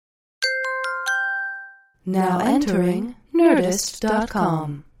Now entering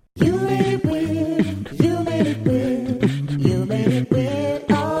Nerdist.com. You made it weird, you made it weird, you made it weird,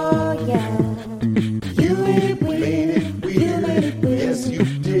 oh yeah. You made it weird, you made it weird, yes you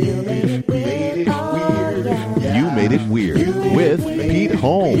did. You made it weird, oh yeah. You Made It Weird with Pete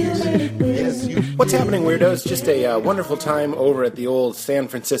Holmes. What's happening, weirdos? Just a wonderful time over at the old San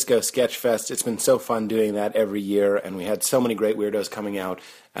Francisco Sketch Fest. It's been so fun doing that every year, and we had so many great weirdos coming out.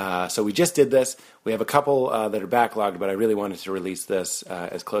 So we just did this. We have a couple that are backlogged, but I really wanted to release this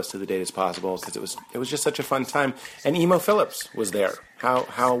as close to the date as possible because it was just such a fun time. And Emo Phillips was there.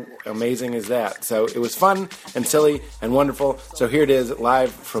 How amazing is that? So it was fun and silly and wonderful. So here it is,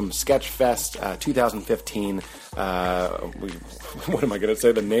 live from Sketch Fest 2015. What am I going to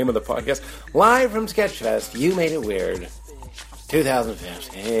say? The name of the podcast? Live from Sketch Fest. You Made It Weird.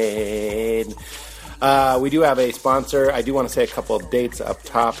 2015. We do have a sponsor. I do want to say a couple of dates up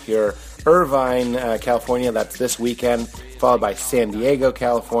top here. Irvine, California, that's this weekend, followed by San Diego,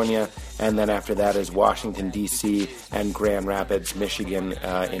 California, and then after that is Washington, D.C., and Grand Rapids, Michigan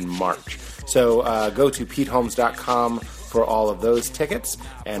in March. So go to PeteHolmes.com for all of those tickets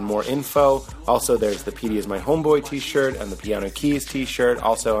and more info. Also, there's the PD is my homeboy t-shirt and the Piano Keys t-shirt,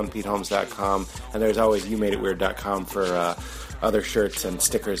 also on PeteHolmes.com. And there's always YouMadeItWeird.com for other shirts and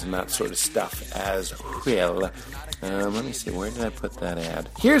stickers and that sort of stuff as well. Let me see, where did I put that ad?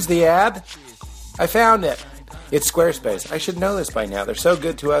 Here's the ad. I found it. It's Squarespace. I should know this by now. They're so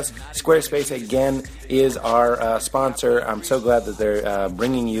good to us. Squarespace, again, is our sponsor. I'm so glad that they're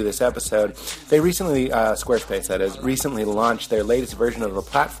bringing you this episode. They recently, Squarespace that is, recently launched their latest version of the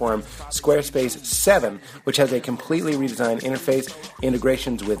platform, Squarespace 7, which has a completely redesigned interface,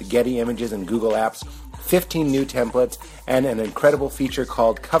 integrations with Getty Images and Google Apps, 15 new templates, and an incredible feature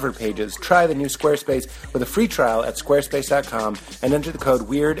called Cover Pages. Try the new Squarespace with a free trial at squarespace.com and enter the code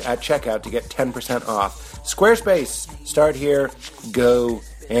WEIRD at checkout to get 10% off. Squarespace. Start here. Go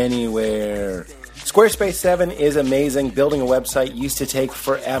anywhere. Squarespace 7 is amazing. Building a website used to take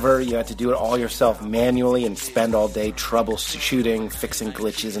forever. You had to do it all yourself manually and spend all day troubleshooting, fixing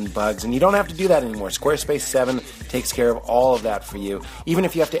glitches and bugs, and you don't have to do that anymore. Squarespace 7 takes care of all of that for you. Even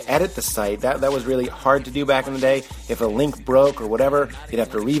if you have to edit the site, that was really hard to do back in the day. If a link broke or whatever, you'd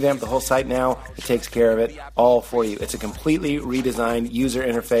have to revamp the whole site. Now it takes care of it all for you. It's a completely redesigned user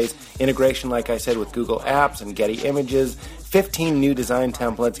interface, integration, like I said, with Google Apps and Getty Images, 15 new design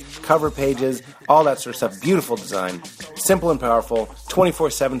templates, cover pages, all that sort of stuff. Beautiful design. Simple and powerful.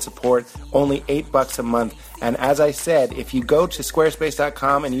 24/7 support. Only $8 a month. And as I said, if you go to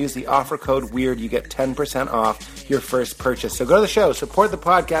squarespace.com and use the offer code WEIRD, you get 10% off your first purchase. So go to the show, support the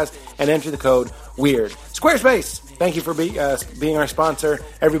podcast, and enter the code WEIRD. Squarespace! Thank you for being our sponsor.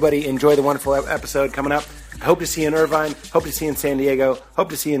 Everybody enjoy the wonderful episode coming up. I hope to see you in Irvine. Hope to see you in San Diego. Hope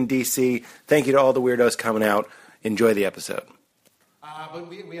to see you in D.C. Thank you to all the weirdos coming out. Enjoy the episode. But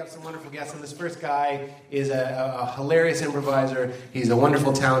we have some wonderful guests, and this first guy is a hilarious improviser. He's a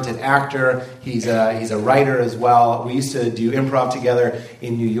wonderful, talented actor. He's a writer as well. We used to do improv together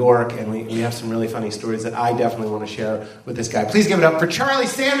in New York, and we have some really funny stories that I definitely want to share with this guy. Please give it up for Charlie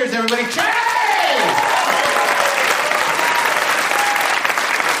Sanders, everybody. Charlie!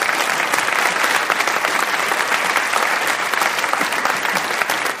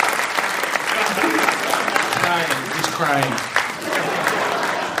 Crying.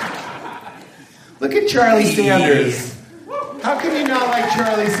 Look at Charlie Sanders. How can you not like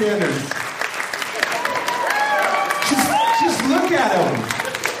Charlie Sanders? Just look at him.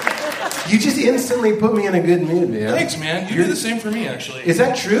 You just instantly put me in a good mood, man. Thanks, man. You do the same for me, actually. Is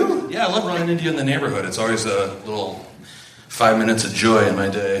that true? Yeah, I love running into you in the neighborhood. It's always a little 5 minutes of joy in my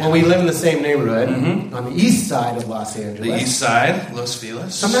day. Well, we live in the same neighborhood on the east side of Los Angeles. The east side, Los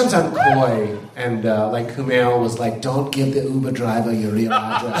Feliz. Sometimes I'm coy, and like Kumail was like, "Don't give the Uber driver your real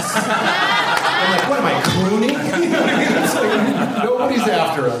address." I'm like, what am I, crooning? It's like, nobody's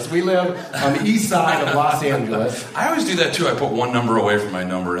after us. We live on the east side of Los Angeles. I always do that too. I put one number away from my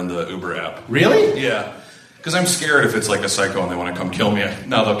number in the Uber app. Really? Yeah. Because I'm scared if it's like a psycho and they want to come kill me.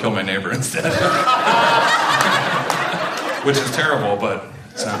 Now they'll kill my neighbor instead. Which is terrible, but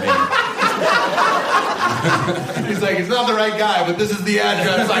it's not me. He's like, it's not the right guy, but this is the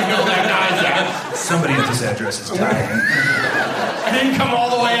address. I know that guy's at. Somebody at this address is dying. I didn't come all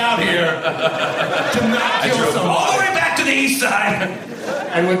the way out here to not kill someone. All the way back to the east side.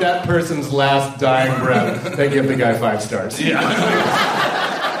 And with that person's last dying breath, they give the guy 5 stars. Yeah.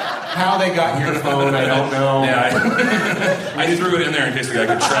 How they got your phone, I don't know. Yeah, I threw it in there in case the guy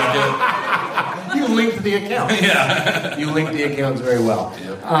could track it. You linked the account. Yeah. You linked the accounts very well.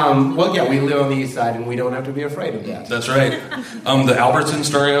 Yep. Well, yeah, we live on the east side, and we don't have to be afraid of that. That's right. The Albertson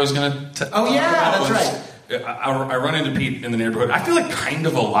story I was going to Oh, yeah, that's right. I run into Pete in the neighborhood. I feel like kind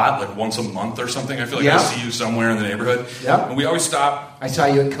of a lot, like once a month or something. I feel like Yeah. I see you somewhere in the neighborhood. Yeah. And we always stop. I saw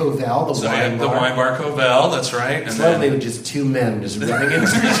you at Covell, the wine The bar. wine bar Covell, that's right. And It's lovely then, with just two men just running into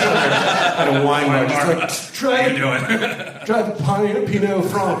each other at a wine bar. Just like, how you doing? try the Pinot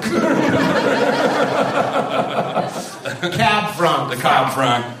Franc. Cab Franc. The Cab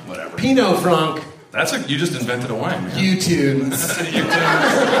Franc, whatever. Pinot Franc. You just invented a wine, man. U-Tunes.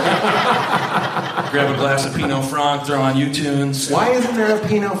 Grab a glass of Pinot Franc, throw on U-Tunes. Why isn't there a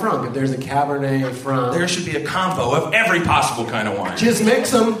Pinot Franc if there's a Cabernet Franc? There should be a combo of every possible kind of wine. Just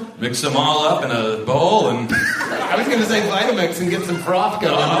mix them. Mix them all up in a bowl and... I was going to say Vitamix and get some froth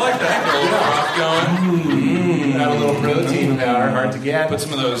going. I like that. Get a little broth going. Add a little protein powder, hard to get. Put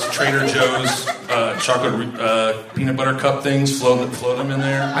some of those Trader Joe's chocolate peanut butter cup things, float them in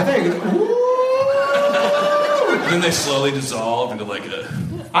there. I think... Ooh. And then they slowly dissolve into like a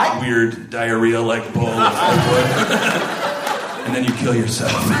I- weird diarrhea-like bowl of liquid. And then you kill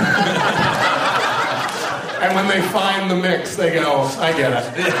yourself. And when they find the mix, they go, I get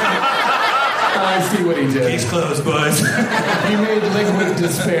it. I see what he did. Case closed, boys. He made liquid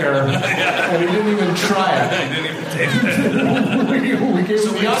despair, and he didn't even try it. I didn't even taste it. we gave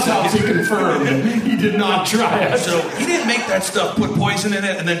him the autopsy confirmed. He did not try it. So he didn't make that stuff, put poison in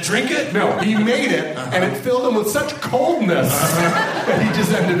it, and then drink it? No, he made it, and it filled him with such coldness that he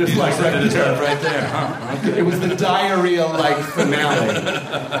just ended his life right there. Right there, huh? Okay. It was the diarrhea-like finale.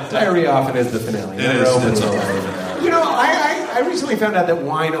 Diarrhea often is the finale. It Never is. opens It's with over. that. You know, I recently found out that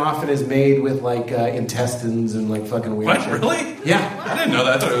wine often is made with like intestines and like fucking weird What, shit. really? Yeah. I didn't know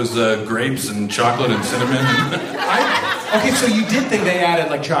that. I thought it was grapes and chocolate and cinnamon. Okay, so you did think they added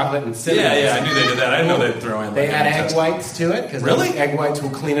like chocolate and cinnamon. Yeah, I knew they did that. I didn't know they'd throw in. They like, add any egg test- whites to it because Really? egg whites will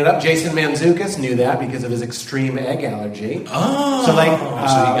clean it up. Jason Mantzoukas knew that because of his extreme egg allergy. Oh, So, like,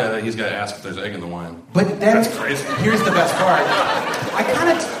 so he's got to ask if there's egg in the wine. But then, That's crazy. here's the best part.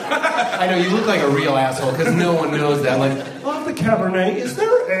 I know you look like a real asshole because no one knows that. Like, oh, the Cabernet, is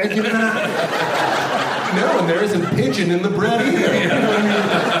there egg in that? No, and there isn't pigeon in the bread either. You know what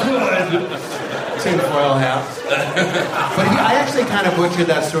I mean? Good. Tinfoil hat. But I actually kind of butchered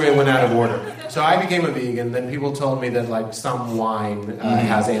that story and went out of order. So I became a vegan. Then people told me that like some wine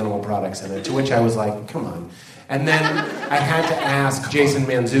has animal products in it. To which I was like, come on. And then I had to ask Jason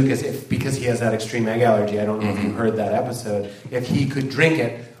Mantzoukas if, because he has that extreme egg allergy. I don't know if you heard that episode. If he could drink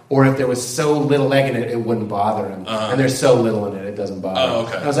it, or if there was so little egg in it, it wouldn't bother him. And there's so little in it, it doesn't bother him. Oh,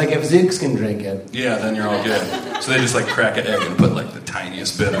 okay. I was like, if Zooks can drink it. Yeah, then you're all good. So they just like crack an egg and put like the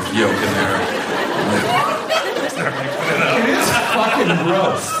tiniest bit of yolk in there. It is fucking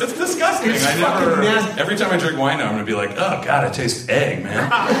gross. It's disgusting. It's fucking nasty. Every time I drink wine now, I'm gonna be like, oh god, it tastes egg, man.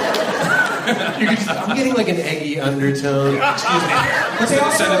 I'm getting like an eggy undertone. Excuse me. But they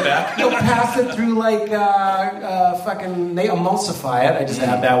also, Send it back. They'll pass it through like fucking. They emulsify it. I just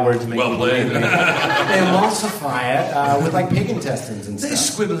add that word to make Well it played. believe me. They emulsify it with like pig intestines and stuff.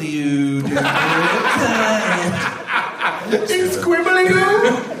 Squibbly you. Squibbly you.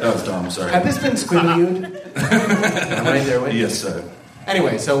 That was dumb. Sorry. Have this been squibbly I'm right there with you. Yes, sir.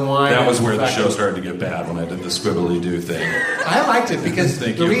 Anyway, so wine. That was where the fucking- show started to get bad when I did the squibbly do thing. I liked it because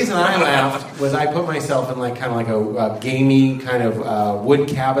Thank the you. reason I laughed was I put myself in like kind of like a gamey kind of wood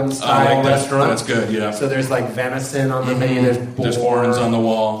cabin style like that. restaurant. That's good, yeah. So there's like venison on the menu. There's There's boar, horns on the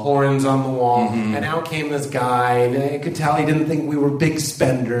wall. Horns on the wall. And out came this guy, and I could tell he didn't think we were big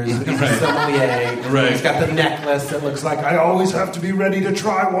spenders. But he's a sommelier. Right. He's got the necklace that looks like I always have to be ready to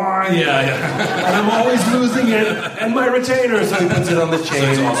try wine. Yeah. And I'm always losing it. And my retainer, so he puts it on the So chain.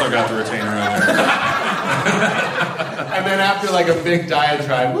 he's also got the retainer on there. And then after like a big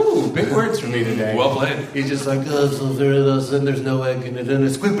diatribe, woo, big words for me today. Well played. He's just like, oh, so there's no egg in it, and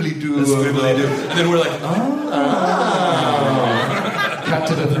it's squibbly doo. Squibbly do. And then we're like, oh. Cut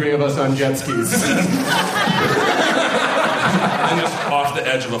to the three of us on jet skis. And just off the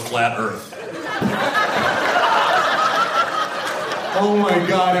edge of a flat earth. Oh my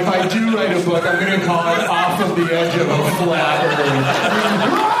God, if I do write a book, I'm going to call it Off of the Edge of a Flat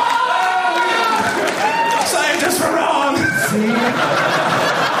Earth. Scientists were wrong. See?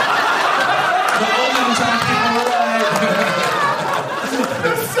 The olden time people were right.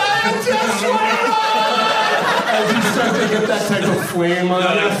 The scientists were right! As you start to get that type of flame on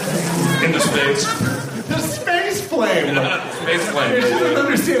you. Into space. The space flame. Space flame. There's just an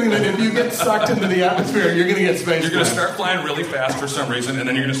understanding that if you get sucked into the atmosphere, you're going to get space You're going to flame. start flying really fast for some reason, and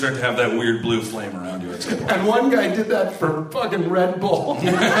then you're going to start to have that weird blue flame around you at some point. And one guy did that for fucking Red Bull.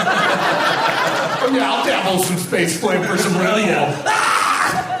 Oh yeah, I'll dabble some space flame for some Red Bull.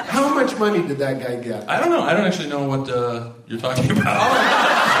 How much money did that guy get? I don't know. I don't actually know what you're talking about.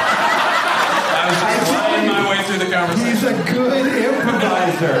 I was just I flying good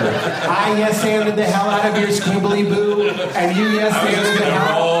improviser. I yes-anded the hell out of your squibbly boo, and you yes-anded the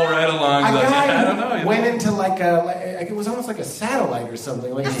hell. All right along. A I don't guy know. went into like it was almost like a satellite or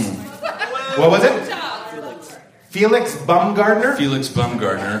something. Like, what was it? Felix Baumgartner? Felix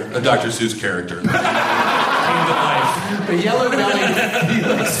Baumgartner, a Dr. Seuss character. Came to life. The yellow-bellied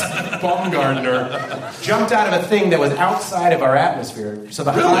Felix Baumgartner jumped out of a thing that was outside of our atmosphere. So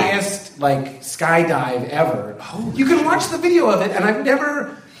the highest, skydive ever. Oh. You can watch the video of it, and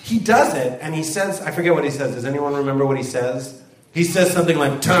he does it, and he says, I forget what he says. Does anyone remember what he says? He says something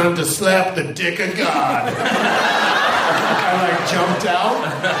like, "Time to slap the dick of God." I jumped out.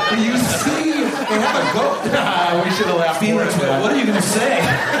 You see, they have a goat. We should have laughed. Felix, what are you going to say?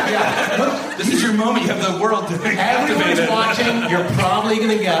 Yeah. Look, This is your moment. You have the world to everyone's watching. You're probably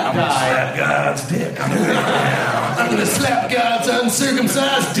going to die. Slap God's dick. I'm going to slap God's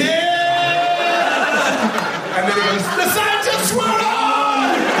uncircumcised dick. And then he goes, "The scientists were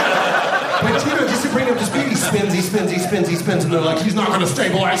on!" But just to bring him to speed, he spins, and they're like, "He's not going to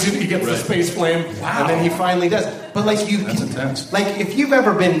stabilize it." He gets the space flame, and then he finally does. But That's intense. If you've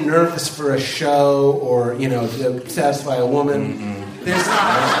ever been nervous for a show or to satisfy a woman, there's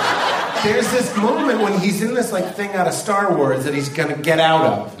this moment when he's in this thing out of Star Wars that he's going to get out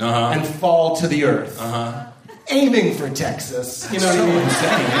of and fall to the earth. Aiming for Texas. You know what I mean? Insane,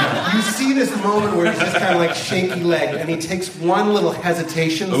 yeah. You see this moment where he's just kind of shaky legged, and he takes one little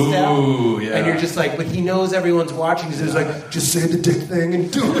hesitation step. Ooh, yeah. And you're just but he knows everyone's watching, so he's just say the dick thing and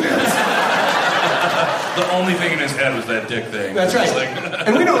do it. The only thing in his head was that dick thing. That's right.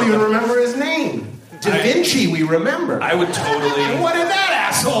 And we don't even remember his name. Da Vinci, we remember. I would totally... What did that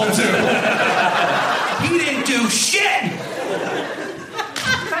asshole do? He didn't do shit!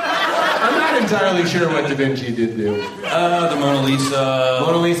 I'm not entirely sure what Da Vinci did do. The Mona Lisa.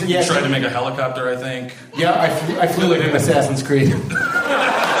 Mona Lisa, yeah. He tried to make a helicopter, I think. Yeah, I flew it in Assassin's Creed. It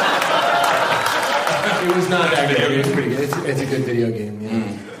was not that good. It was pretty good. It's a good video game,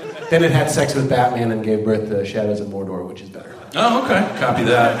 yeah. Then it had sex with Batman and gave birth to Shadows of Mordor, which is better. Oh, okay. Copy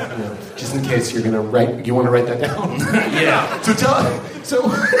that. Just in case you're going to write... You want to write that down? Yeah. So...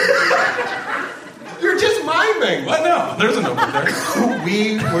 You're just miming. What? No, there's a notebook there.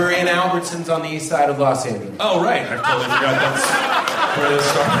 We were in Albertsons on the east side of Los Angeles. Oh, right. I totally forgot that's where this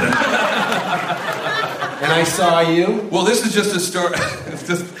started. And I saw you. Well, this is just a story.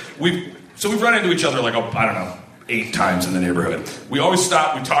 We've run into each other 8 times in the neighborhood. We always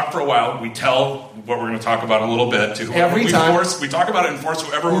stop, we talk for a while, we tell what we're going to talk about a little bit to whoever every time. We talk about it and force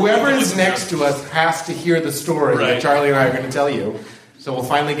whoever is next to us has to hear the story that Charlie and I are going to tell you. So we'll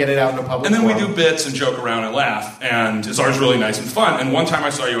finally get it out in a public And then forum. we do bits and joke around and laugh, and it's always really nice and fun. And one time I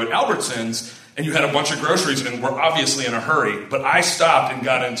saw you at Albertsons, and you had a bunch of groceries, and we're obviously in a hurry. But I stopped and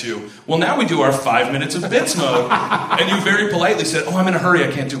got into, well, now we do our 5 minutes of bits mode. And you very politely said, "Oh, I'm in a hurry, I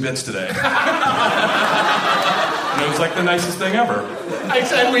can't do bits today." And it was the nicest thing ever. I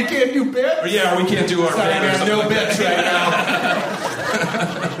said we can't do bits? Yeah, we can't do our Sorry, bit or man, something no like bits that. right now.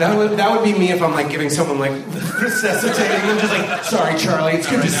 That would be me if I'm giving someone resuscitating them, just "Sorry, Charlie, it's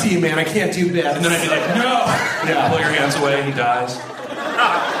good to see you, man. I can't do bits." And then I'd be like, "No!" Yeah. Pull your hands away, he dies.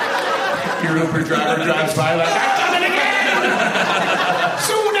 Your Uber driver drives by "I've done it again!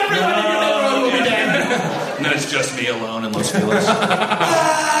 Soon everybody in the road will be dead." And then it's just me alone in Los Feliz.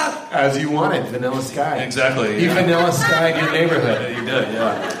 As you wanted, Vanilla Sky. Exactly. You Yeah. Vanilla Sky'd your Yeah, neighborhood. you did,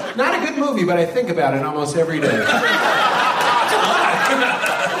 yeah. Not a good movie, but I think about it almost every day.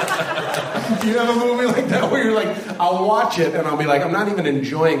 Do you have a movie like that where you're I'll watch it and I'll be I'm not even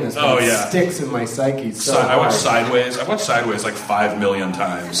enjoying this, but Oh, it yeah. sticks in my psyche so I watched hard. Sideways. I've watched Sideways 5 million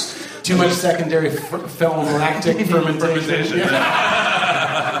times. Too much secondary film lactic fermentation.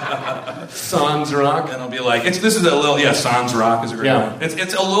 Yeah. Sans Rock. And I'll be this is a little, Sans Rock is a great Yeah. one.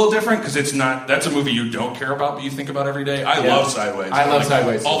 It's a little different because it's not, that's a movie you don't care about but you think about every day. I love Sideways. I love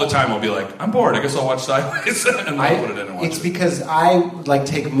Sideways. All the time I'll be I'm bored, I guess I'll watch Sideways. And I'll put it in and watch It's it. because I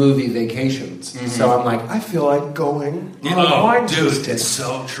take movie vacations. So I'm I feel like going. Oh, dude, it's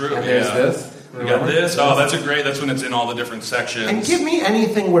so true. And there's this. You got this. Oh, that's that's when it's in all the different sections. And give me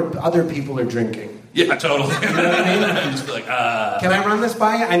anything where other people are drinking. Yeah, totally. You know what I mean? You just be Can I run this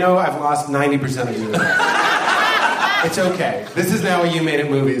by you? I know I've lost 90% of you. It's okay. This is now a You Made It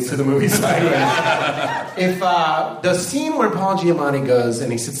Movies to the movie Sideways. If the scene where Paul Giamatti goes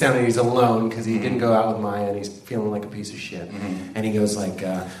and he sits down and he's alone because he didn't go out with Maya and he's feeling like a piece of shit, and he goes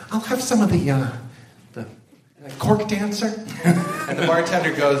I'll have some of the cork dancer, and the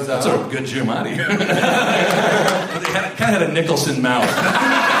bartender goes, That's a good Giamatti. They kind of had a Nicholson mouth.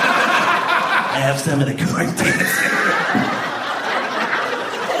 I have some of the cork dancer.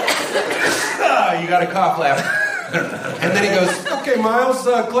 you got a cough laugh. And then he goes, okay, Miles,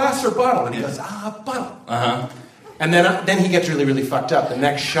 glass or bottle? And he goes, bottle. Uh-huh. And then he gets really, really fucked up. The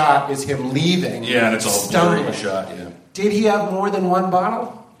next shot is him leaving. Yeah, and it's all stumbling. blurry shot, yeah. Did he have more than one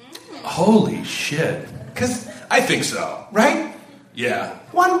bottle? Holy shit. Because, I think so. right? Yeah.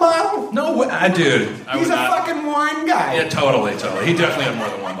 One bottle? No way. Dude. I He's would a not. fucking wine guy. Yeah, totally. He definitely had more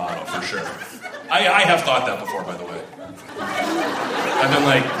than one bottle, for sure. I have thought that before, by the way. I've been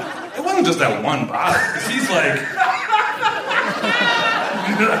like, it wasn't just that one bottle. 'Cause he's like...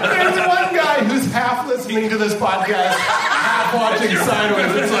 There's one guy who's half listening to this podcast, half watching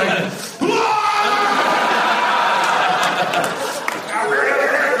sideways. It's like,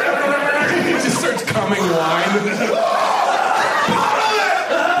 he just starts coming wine.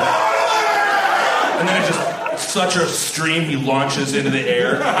 And then it just, such a stream, he launches into the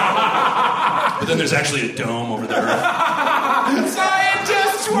air. But then there's actually a dome over the earth.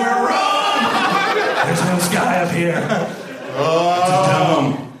 Scientists were wrong! There's no sky up here. It's a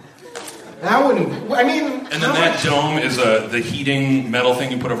dome. That wouldn't, I mean... And then that dome is the heating metal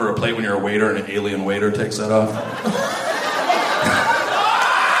thing you put over a plate when you're a waiter, and an alien waiter takes that off.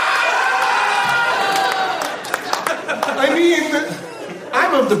 I mean,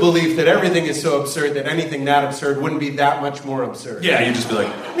 I'm of the belief that everything is so absurd that anything that absurd wouldn't be that much more absurd. Yeah, you'd just be like,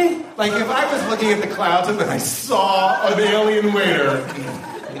 Like, if I was looking at the clouds and then I saw an alien waiter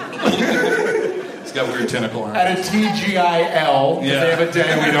it's got weird tentacle arms. at a TGIL, Yeah. they have a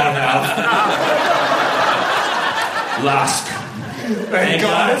day we don't have. Lost. Thank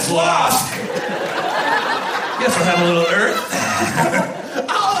God it's lost. Guess we'll have a little Earth.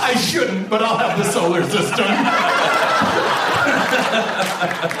 I shouldn't, but I'll have the solar system.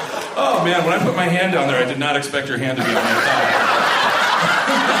 Oh man, when I put my hand down there, I did not expect your hand to be on my thigh.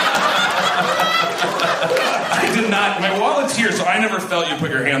 I did not. My wallet's here, so I never felt you put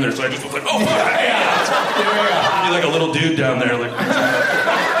your hand there. So I just was like, oh, yeah. I'd be like a little dude down there, like.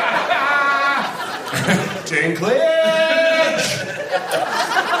 Dinklage!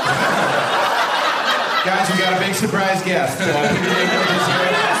 Guys, we got a big surprise guest.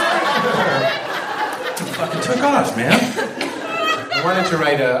 Fucking took off, man. I wanted to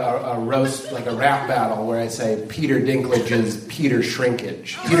write a roast, like a rap battle, where I say Peter Dinklage's Peter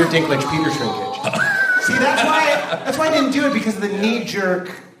Shrinkage. Peter Dinklage, Peter Shrinkage. See, that's why I didn't do it, because of the knee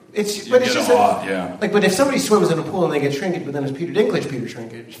jerk. But it's just yeah. like, but if somebody swims in a pool and they get shrinkage, but then it's Peter Dinklage, Peter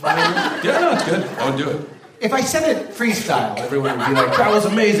Shrinkage. Yeah, no, it's good. I would do it. If I said it freestyle, everyone would be like, "That was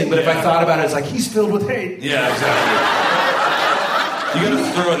amazing." But if I thought about it, it's like he's filled with hate. Yeah, exactly. You gotta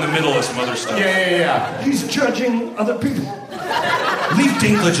throw in the middle of some other stuff. Yeah. He's judging other people. Leave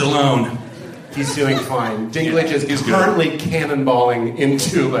Dinklage alone. He's doing fine. Dinklage is he's good. currently cannonballing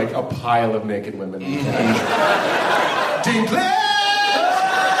into like a pile of naked women. Dinklage!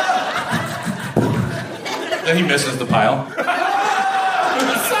 Then he misses the pile.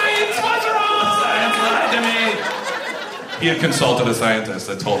 Science was wrong! Science lied to me. He had consulted a scientist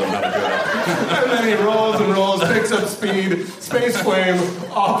that told him how to do it. And then he rolls and rolls, picks up speed, space flame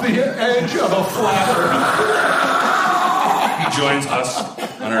off the edge of a flat He joins us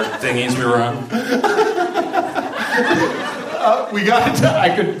on our thingies we were on. We got to. I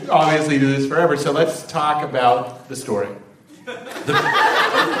could obviously do this forever, so let's talk about the story.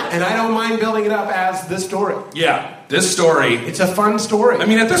 And I don't mind building it up as the story. Yeah, this story. It's a fun story. I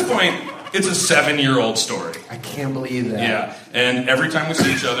mean, at this point, it's a 7-year-old story. I can't believe that. Yeah, and every time we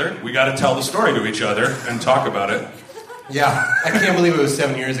see each other, we got to tell the story to each other and talk about it. Yeah, I can't believe it was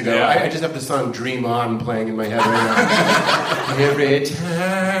 7 years ago. Yeah. I just have the song Dream On playing in my head right now. Every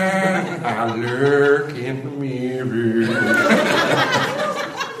time I look in the mirror,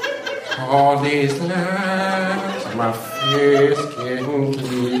 all these lines, my face getting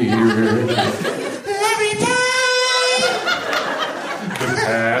clearer. Every time the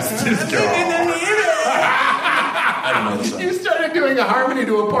past is gone. I don't know the song. You started doing a harmony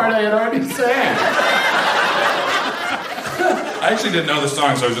to a part I had already sang. I actually didn't know the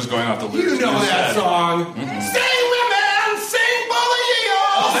song, so I was just going off the lyrics. You know that song. Sing, women, sing, bully,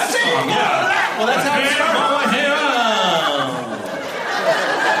 Oh, that song, yeah. Well, that's how it starts.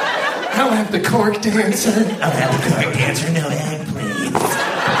 I'll have the cork dancer. I'll have the cork dancer, no egg, please.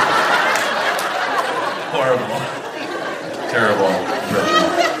 Horrible. Terrible.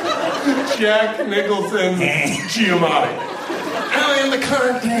 Jack Nicholson, Giamatti. I am the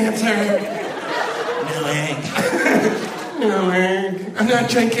cork dancer. No egg. No, egg. I'm not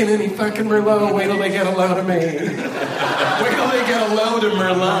drinking any fucking Merlot. Wait till they get a load of me. Wait till they get a load of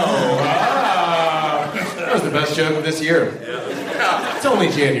Merlot. Ah, that was the best joke of this year. It's only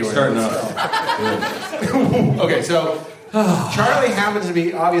January. Starting off. Okay, so Charlie happens to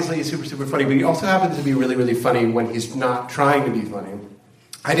be obviously super, super funny, but he also happens to be really, really funny when he's not trying to be funny.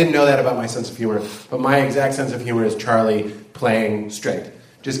 I didn't know that about my sense of humor, but my exact sense of humor is Charlie playing straight,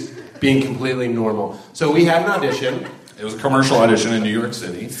 just being completely normal. So we had an audition. It was a commercial audition in New York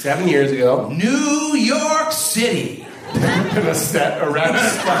City. 7 years ago. New York City. And a set around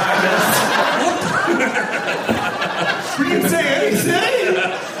behind us. We didn't say any city.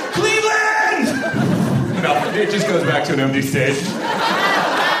 Cleveland! No, it just goes back to an empty stage.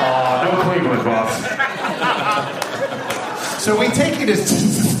 No Cleveland, boss. So we take you to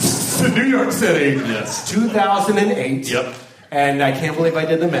New York City. Yes. 2008. Yep. And I can't believe I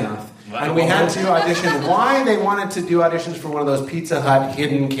did the math. Wow. And we had to audition. Why they wanted to do auditions for one of those Pizza Hut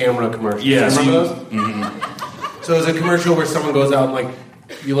hidden camera commercials. Yeah, Remember so you- those? So it was a commercial where someone goes out and like,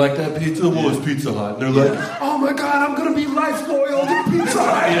 you like that pizza? Well, it's Pizza Hut. And they're like, oh my God, I'm going to be life loyal to Pizza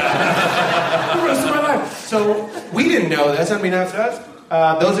Hut. The rest of my life. So we didn't know this. Unbeknownst to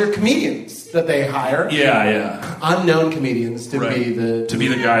us, those are comedians that they hire. Yeah. Unknown comedians to Right. be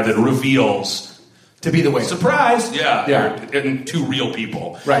the guy that reveals. to be the waiter. Surprise! Yeah. Yeah. And two real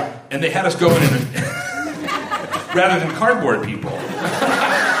people. Right. And they had us go in and rather than cardboard people.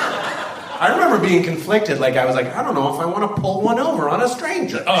 I remember being conflicted. Like I was like, I don't know if I want to pull one over on a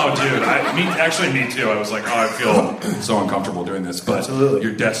stranger. Oh, dude. Me too. I was like, I feel so uncomfortable doing this. But Absolutely.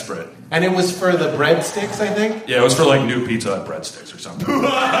 you're desperate. And it was for the breadsticks, I think. Yeah, it was for like new Pizza Hut breadsticks or something.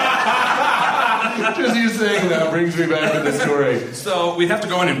 Just you saying that brings me back to the story. So we'd have to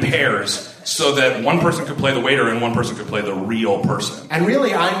go in pairs so that one person could play the waiter and one person could play the real person. And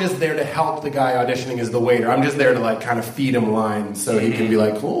really, I'm just there to help the guy auditioning as the waiter. I'm just there to like kind of feed him lines so he can be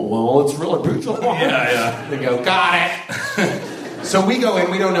like, oh, well, it's really Pizza Hut. Yeah. They go, got it. So we go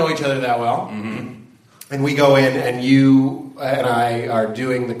in. We don't know each other that well. And we go in, and you and I are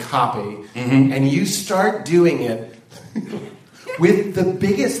doing the copy, and you start doing it with the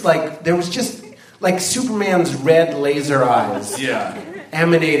biggest, like, there was just, like, Superman's red laser eyes. Yeah.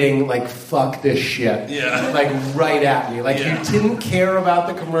 Emanating, like, fuck this shit. Yeah. Like, right at me. Like, Yeah. you didn't care about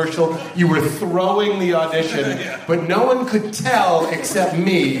the commercial. You were throwing the audition, but no one could tell except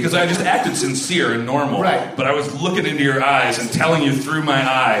me. Because I just acted sincere and normal. Right. But I was looking into your eyes and telling you through my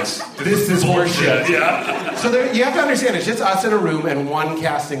eyes. This is bullshit. horseshit. Yeah. So there, you have to understand, it's just us in a room and one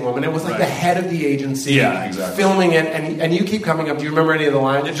casting woman. It was like Right. the head of the agency Yeah, exactly. filming it, and you keep coming up. Do you remember any of the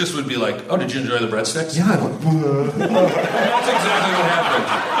lines? It just would be like, oh, did you enjoy the breadsticks? Yeah, I'm like, That's exactly what happened.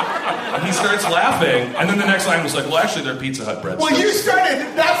 And he starts laughing, and then the next line was like, well, actually, they're Pizza Hut breadsticks. well, you started,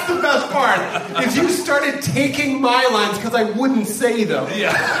 that's the best part, is you started taking my lines because I wouldn't say them.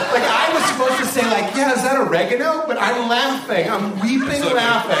 Yeah. Like, I was supposed to say, like, yeah, is that oregano? But I'm laughing. I'm weeping, So,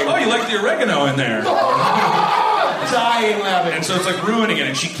 laughing. oh, you like the oregano in there. Dying laughing. And so it's like ruining it,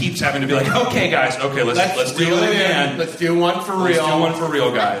 and she keeps having to be like, okay, guys, okay, let's do reel it in. again. Let's do one for real. Let's do one for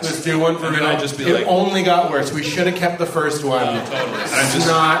real, guys. Let's do one for And real. then I'd just be it like, only got worse. We should have kept the first one. totally. And I It's just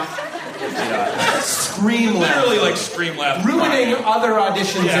not scream laugh. literally like scream laugh. Ruining other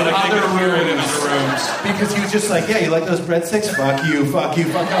auditions Yeah, in like they other could hear it in rooms. other rooms. Because he was just like, yeah, you like those breadsticks? Fuck you, fuck you,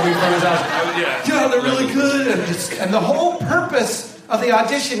 fuck how we front his house. Yeah. They're really good. And the whole purpose of the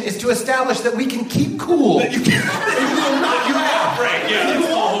audition is to establish that we can keep cool. You will not laugh. break. Yeah, You that's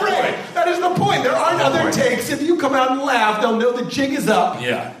the won't whole break. point. That is the point. There aren't other point. takes. If you come out and laugh, they'll know the jig is up.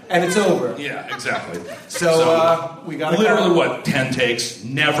 Yeah. And it's over. Yeah, exactly. So we got literally what 10 takes,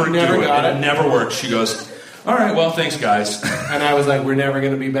 never Never do got it. it. Never worked. She goes, all right, well, thanks, guys. And I was like, we're never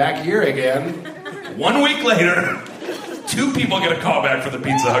going to be back here again. 1 week later, 2 people get a call back for the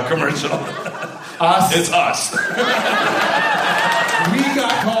Pizza Hut commercial. Us. It's us. We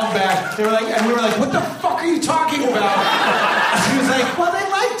got called back. They were like, and we were like, what the fuck are you talking about? She was like, well, they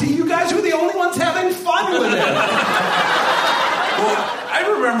liked it. You guys were the only ones having fun with it. Well, I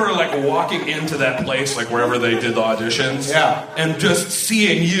remember like walking into that place, like wherever they did the auditions, Yeah. and just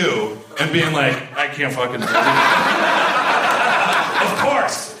seeing you and being like, I can't fucking do it. Of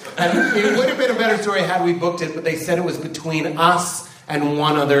course. And it would have been a better story had we booked it, but they said it was between us and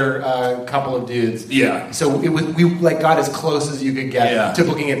one other couple of dudes. Yeah. So it was, we like got as close as you could get Yeah. to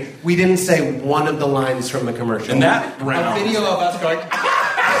booking it. We didn't say one of the lines from the commercial. And that round- a video of us going,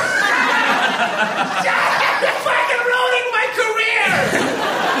 Fucking ruining my career!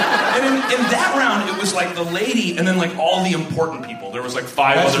 And in that round, it was like the lady and then like all the important people. There was like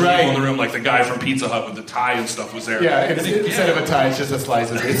 5 That's other right. people in the room, like the guy from Pizza Hut with the tie and stuff was there. yeah, And it- instead of a tie, it's just a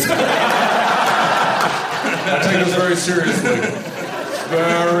slice of pizza. I take this very seriously. Very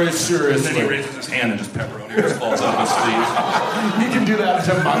And then he seriously. raises his hand and just pepperoni just falls out of his sleeve. You can do that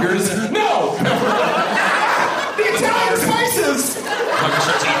to muggers. No! The Italian spices! Mugger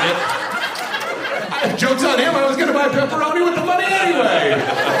starts eating it. I Joke's on him. I was going to buy pepperoni with the money anyway.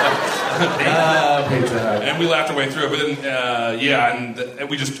 Pizza Hut. And we laughed our way through it, but then, and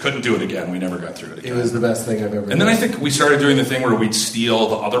we just couldn't do it again. We never got through it again. It was the best thing I've ever done. And then I think we started doing the thing where we'd steal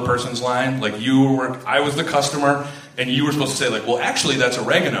the other person's line. Like I was the customer, and you were supposed to say like, well, actually, that's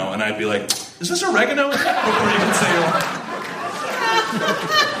oregano. And I'd be like, is this oregano? Before you can say it.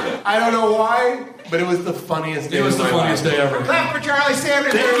 I don't know why, but it was the funniest day. It was the funniest day ever. Clap for Charlie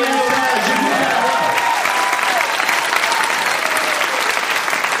Sanders. There he is.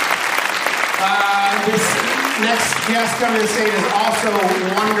 This next guest coming to the stage is also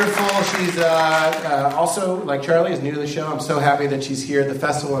wonderful. She's also, like Charlie, is new to the show. I'm so happy that she's here at the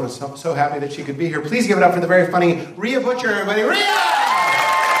festival, and I'm so happy that she could be here. Please give it up for the very funny Rhea Butcher, everybody. Rhea!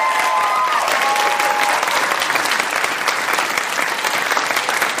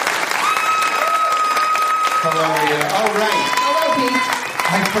 Hello, Rhea. Oh, right. Hello, Pete.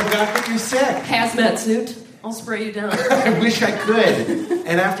 I forgot that you're sick. Hazmat suit. I'll spray you down. I wish I could.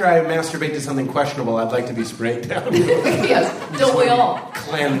 And after I masturbate to something questionable, I'd like to be sprayed down. Yes, don't we all?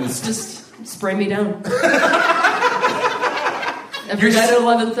 Cleansed. Just spray me down. Every night at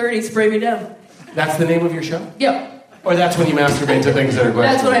 11:30, spray me down. That's the name of your show? Yep. Or that's when you masturbate to things that are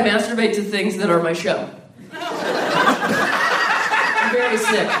That's questionable? when I masturbate to things that are my show. I'm very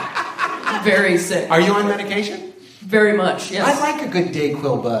sick. Very sick. Are you on medication? Very much, yes. I like a good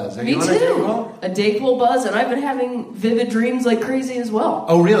Dayquil buzz. Are Me you on too. a Dayquil? A Dayquil buzz, and I've been having vivid dreams like crazy as well.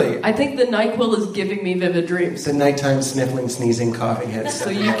 Oh, really? I think the NyQuil is giving me vivid dreams. It's a nighttime sniffling, sneezing, coughing headset. So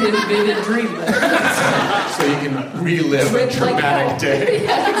you can vivid dream that. So you can relive a Trip like traumatic hell. day.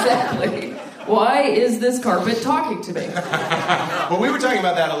 Yeah, exactly. Why is this carpet talking to me? Well, we were talking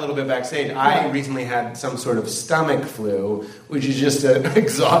about that a little bit backstage. I recently had some sort of stomach flu, which is just an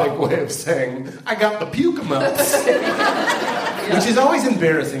exotic way of saying, I got the puke mumps. Which is always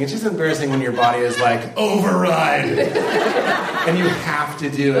embarrassing. It's just embarrassing when your body is like, override. And you have to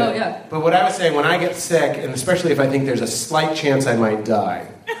do it. Oh, yeah. But what I was saying, when I get sick, and especially if I think there's a slight chance I might die,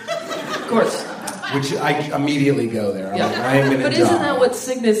 Of course. which I immediately go there. I'm Yeah. like, I am gonna But die. isn't that what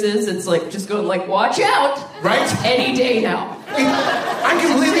sickness is? It's like just going like, watch out. Right? Any day now. I'm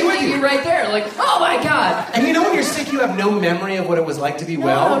completely with you. You're right there. Like, oh my God. And you know when you're sick, you have no memory of what it was like to be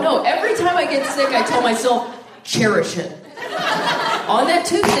well? No. Every time I get sick, I tell myself, cherish it. On that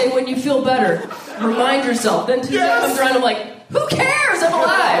Tuesday when you feel better, remind yourself. Then Tuesday comes around, I'm like, who cares? I'm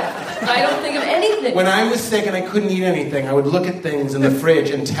alive. I don't think of anything. When I was sick and I couldn't eat anything, I would look at things in the fridge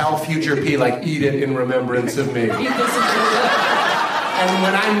and tell future P, like, eat it in remembrance of me. Eat this and And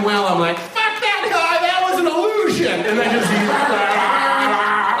when I'm well, I'm like, fuck that guy, that was an illusion. And I just eat.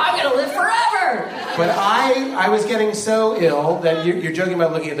 I'm going to live forever. But I was getting so ill that you're joking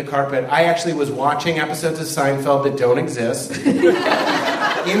about looking at the carpet. I actually was watching episodes of Seinfeld that don't exist.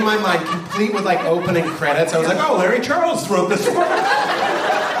 In my mind, complete with like opening credits. I was like, oh, Larry Charles wrote this one.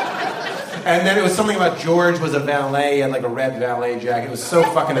 And then it was something about George was a valet. He had like a red valet jacket. It was so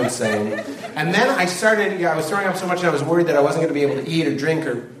fucking insane. And then I was throwing up so much and I was worried that I wasn't going to be able to eat or drink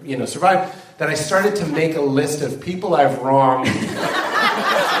or, survive, that I started to make a list of people I've wronged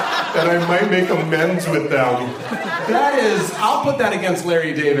that I might make amends with them. That is, I'll put that against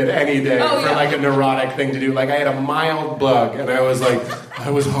Larry David any day for like a neurotic thing to do. Like I had a mild bug and I was like,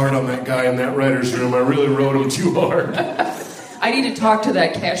 I was hard on that guy in that writer's room. I really wrote him too hard. I need to talk to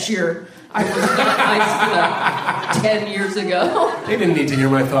that cashier. I was not nice to them 10 years ago. They didn't need to hear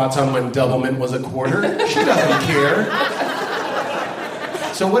my thoughts on when Doublemint was a quarter. She doesn't care.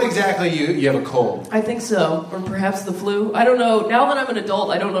 So what exactly, you have a cold? I think so. Or perhaps the flu. I don't know. Now that I'm an adult,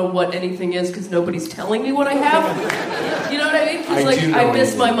 I don't know what anything is because nobody's telling me what I have. You know what I mean? Because I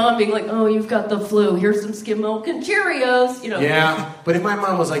miss my mom being like, oh, you've got the flu. Here's some skim milk and Cheerios. Yeah, but if my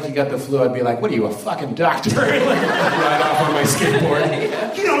mom was like, you got the flu, I'd be like, what are you, a fucking doctor? Like, ride off on my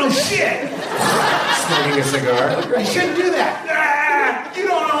skateboard. You don't know shit. Smoking a cigar. You shouldn't do that. You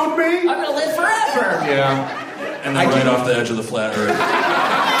don't own me. I'm going to live forever. Yeah. And then right off the edge of the flat earth.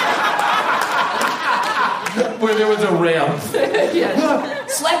 Where there was a ramp. Yeah.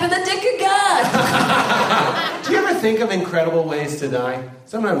 Slapping the dick of God. Do you ever think of incredible ways to die?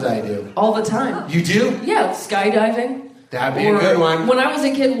 Sometimes I do. All the time. You do? Yeah, skydiving. That'd be a good one. When I was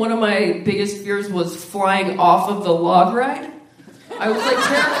a kid, one of my biggest fears was flying off of the log ride. I was like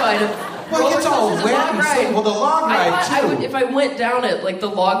terrified of. Well, it's all wet and so, well, the log ride I too. if I went down it, like the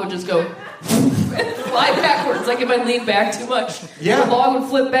log would just go. fly backwards. Like if I lean back too much, the log would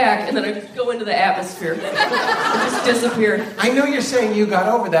flip back, and then I'd go into the atmosphere. It just disappeared. I know you're saying you got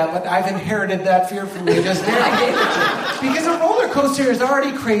over that, but I've inherited that fear from you just now. Because a roller coaster is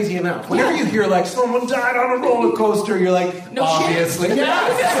already crazy enough. Whenever you hear like someone died on a roller coaster, you're like, no obviously, shit.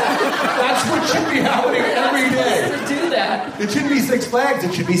 yes. That's what should be happening every day. To do that. It shouldn't be 6 Flags.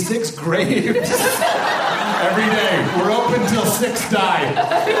 It should be 6 graves. Every day. We're open till 6 die.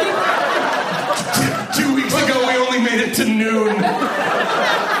 2 weeks ago, we only made it to noon.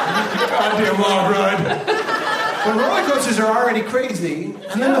 Goddamn log ride. But roller coasters are already crazy.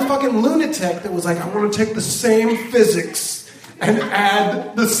 And then the fucking lunatic that was like, I want to take the same physics and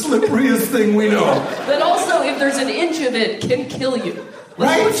add the slipperiest thing we know. But also, if there's an inch of it, can kill you.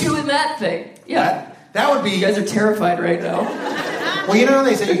 Let's put you in that thing. Yeah. That would be... You guys are terrified right now. Well, you know how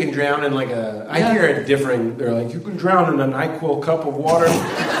they say you can drown in like a... I hear it differing. They're like, you can drown in a NyQuil cup of water.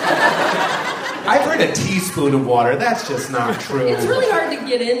 I've heard a teaspoon of water. That's just not true. It's really hard to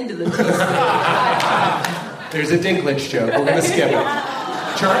get into the teaspoon. There's a Dinklage joke. We're going to skip it.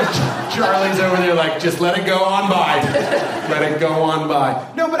 Charlie's over there like, just let it go on by. Let it go on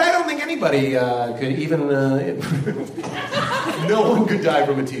by. No, but I don't think anybody could even... no one could die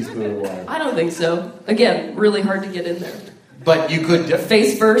from a teaspoon of water. I don't think so. Again, really hard to get in there. But you could...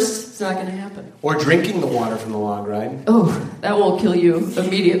 Face first, it's not going to happen. Or drinking the water from the log ride. Oh, that will kill you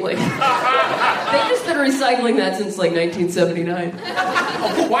immediately. They've just been recycling that since like 1979.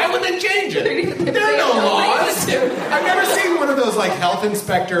 Why would they change it? There are no laws. I've never seen one of those like health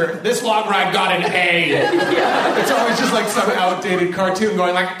inspector, this log ride got an A. Yeah. It's always just like some outdated cartoon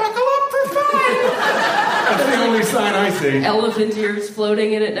going like, buckle up for fun. That's the only sign I see. Elephant ears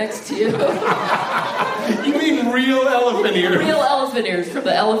floating in it next to you. You mean real elephant ears? Real elephant ears from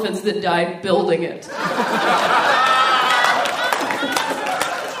the elephants that died building it.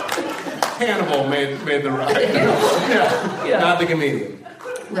 Hannibal made the ride. Yeah. Not the comedian.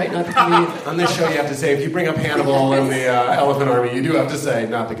 Right, not the comedian. On this show, you have to say, if you bring up Hannibal and the elephant army, you do have to say,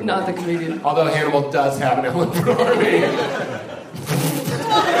 not the comedian. Not the comedian. Although Hannibal does have an elephant army.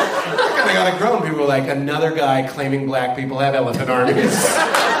 They got it grown. People were like, another guy claiming black people have elephant armies.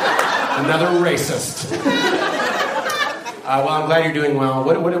 Another racist. Well, I'm glad you're doing well.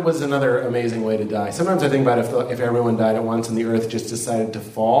 What was another amazing way to die? Sometimes I think about if everyone died at once and the earth just decided to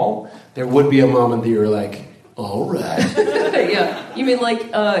fall, there would be a moment that you were like, all right. Yeah. You mean like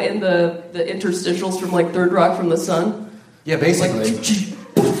in the interstitials from like Third Rock from the Sun? Yeah, basically. Like,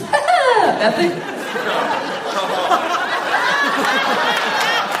 that thing?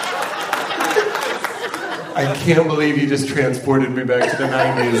 I can't believe you just transported me back to the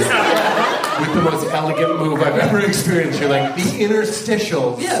 90s with the most elegant move I've ever experienced. You're like, the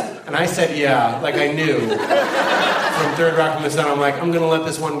interstitials. Yeah. And I said, yeah, like I knew. From Third Rock from the Sun, I'm like, I'm going to let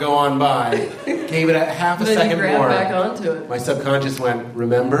this one go on by. Gave it a half a second more. Then you more. grabbed back onto it. My subconscious went,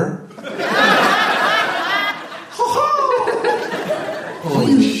 remember?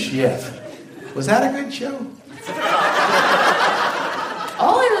 Holy shit. Was that a good show?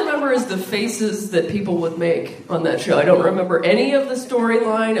 All I remember is the faces that people would make on that show. I don't remember any of the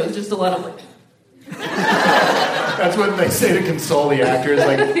storyline. It was just a lot of like... That's what they say to console the actors.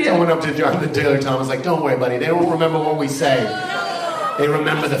 Like, someone up to Jonathan Taylor Thomas, like, don't worry, buddy. They don't remember what we say. They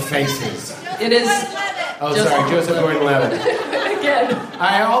remember the faces. It is... Oh, sorry, Joseph Gordon-Levitt. Again.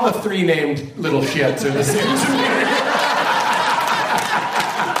 All the 3 named little shits are the same to me.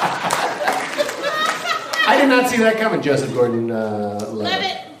 I did not see that coming, Joseph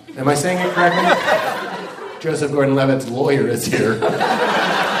Gordon-Levitt. Am I saying it correctly? Joseph Gordon-Levitt's lawyer is here. Get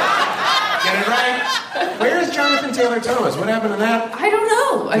it right? Where is Jonathan Taylor Thomas? What happened to that? I don't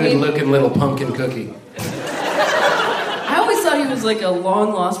know. Good-looking little pumpkin cookie. I always thought he was like a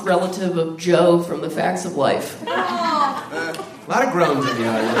long-lost relative of Joe from The Facts of Life. A lot of groans in the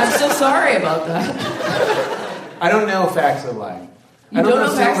audience. I'm so sorry about that. I don't know Facts of Life. I don't know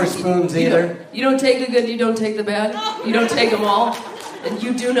Silver Spoons either. You don't take the good, you don't take the bad. You don't take them all. And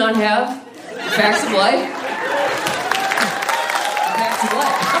you do not have Facts of Life. Facts of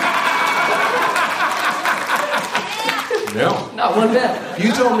Life. No. Not one bit.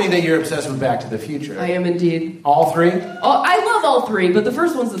 You told me that you're obsessed with Back to the Future. I am indeed. All 3? Oh, I love all 3, but the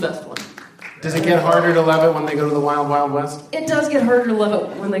first one's the best one. Does it get harder to love it when they go to the Wild Wild West? It does get harder to love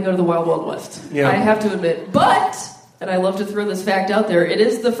it when they go to the Wild Wild West. Yeah. I have to admit. But, and I love to throw this fact out there, it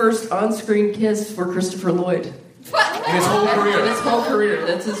is the first on-screen kiss for Christopher Lloyd. In his whole career? In his whole career.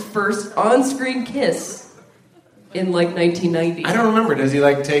 That's his first on-screen kiss in like 1990. I don't remember. Does he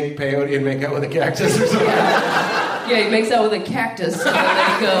like take peyote and make out with a cactus or something? Yeah, he makes out with a cactus and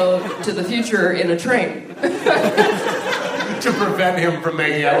then they go to the future in a train. to prevent him from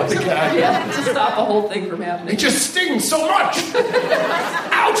making out with the cat. Yeah, to stop the whole thing from happening. It just stings so much.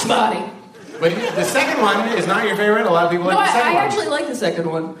 Ouch, body. But the second one is not your favorite. A lot of people No, like the second I one. actually like the second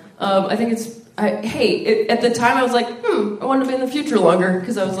one. I think it's. At the time I was like, I wanted to be in the future longer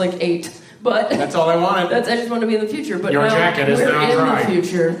because I was like 8. But That's all I wanted. I just wanted to be in the future. But Your now jacket is we're now in dry. the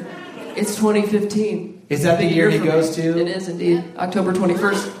future. It's 2015. Is that the year he goes to? It is indeed. October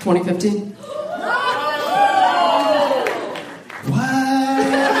 21st, 2015.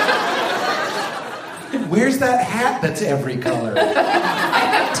 What? Where's that hat that's every color? I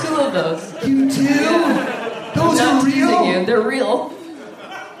have 2 of those. You do? Those I'm are not teasing real? you. They're real.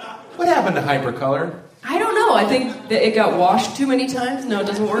 What happened to Hypercolor? I don't know. I think that it got washed too many times. No, it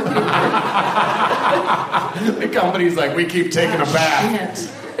doesn't work anymore. The company's like, we keep taking a bath.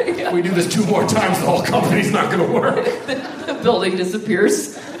 Can't. If we do this 2 more times, the whole company's not going to work. The building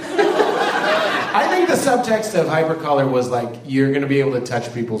disappears. I think the subtext of Hypercolor was like, you're going to be able to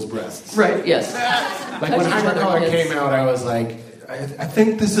touch people's breasts. Right, yes. Like when Touch each other, Hypercolor kids. came out, I was like, I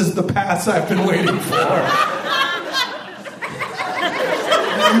think this is the pass I've been waiting for.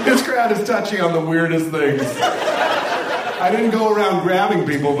 This crowd is touching on the weirdest things. I didn't go around grabbing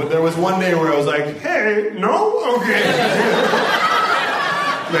people, but there was one day where I was like, hey, no? Okay.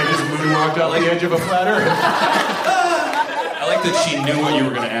 And I just moonwalked off the edge of a flat earth. I like that she knew what you were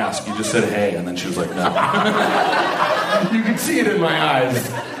going to ask. You just said, hey, and then she was like, no. You can see it in my eyes.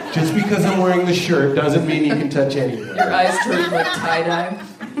 Just because I'm wearing the shirt doesn't mean you can touch anything. Your eyes turn like tie-dye.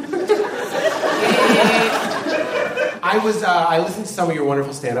 I listened to some of your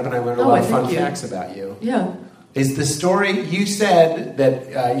wonderful stand-up, and I learned a lot of fun thank you. facts about you. Yeah. Is the story you said that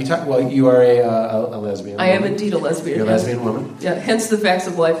you are a lesbian? I am woman. indeed a lesbian. You're a yes. lesbian woman. Yeah, hence the Facts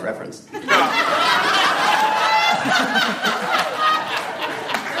of Life reference.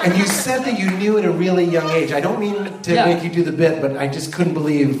 And you said that you knew at a really young age. I don't mean to make you do the bit, but I just couldn't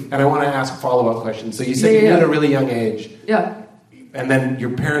believe, and I want to ask follow-up questions. So you said you knew at a really young age. Yeah. And then your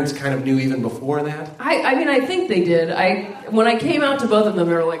parents kind of knew even before that? I mean, I think they did. When I came out to both of them,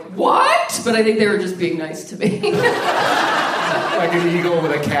 they were like, what? But I think they were just being nice to me. Like an eagle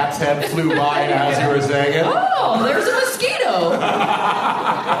with a cat's head flew by as you were saying it? Oh, there's a mosquito.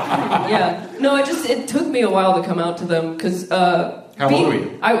 Yeah. No, it took me a while to come out to them because... How old were you?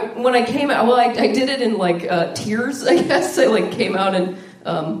 When I came out, I did it in like tiers, I guess. I like came out in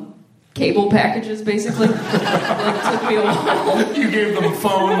cable packages, basically. It took me a while. You gave them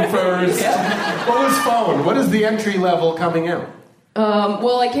phone first. Yeah. What was phone? What is the entry level coming out?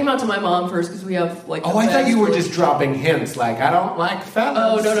 I came out to my mom first because we have like. Oh, I thought you were just dropping hints, like I don't like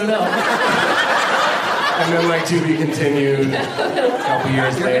fellas. Oh no. And then like to be continued. A couple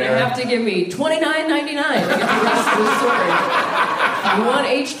years You're later. gonna have to give me $29.99 to get the rest of the story. You want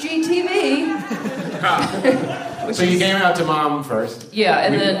HGTV? So you came out to mom first. Yeah,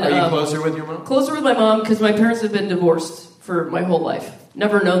 and then Are you closer with your mom? Closer with my mom because my parents have been divorced for my whole life.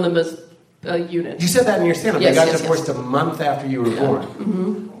 Never known them as a unit. You said that in your stand-up. Yes, they got yes, divorced a month after you were born.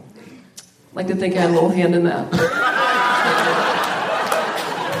 Mm-hmm. Like to think I had a little hand in that.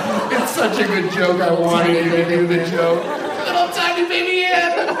 It's such a good joke. I wanted you to do the joke. Little tiny baby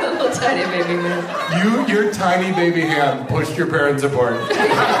hand. Little tiny baby man. Your tiny baby hand pushed your parents apart.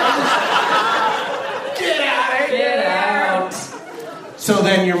 Get out. So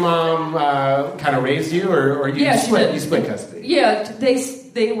then your mom kind of raised you, or you Yeah, she split? did. You split custody. Yeah,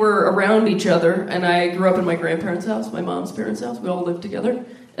 they were around each other, and I grew up in my grandparents' house, my mom's parents' house. We all lived together,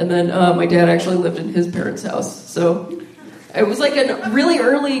 and then my dad actually lived in his parents' house. So it was like a really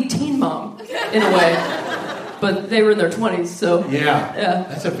early teen mom in a way, but they were in their 20s. So Yeah,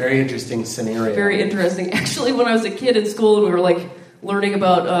 that's a very interesting scenario. very interesting. Actually, when I was a kid in school and we were like learning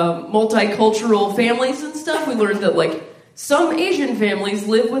about multicultural families and stuff, we learned that like some Asian families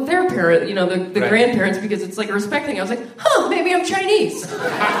live with their parent, the Right. grandparents, because it's like a respect thing. I was like, maybe I'm Chinese.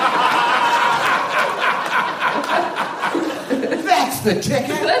 That's the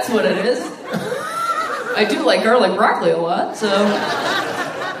ticket. That's what it is. I do like garlic broccoli a lot, so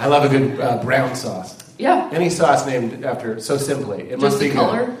I love a good brown sauce. yeah. Any sauce named after so simply. It must Just the be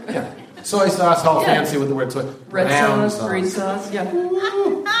color? Good. Yeah. Soy sauce, all Yeah. fancy with the word soy. Red brown sauce, green sauce, yeah.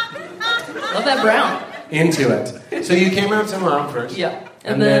 Love that brown. Into it. So you came out to mom first. Yeah.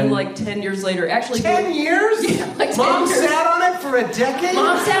 And, And then, then like 10 years later, actually 10 years? Yeah, like 10 Mom years. sat on it for a decade?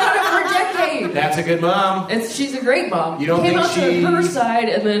 Mom sat on it for a decade. That's a good mom. She's a great mom. You don't came think out she- to her side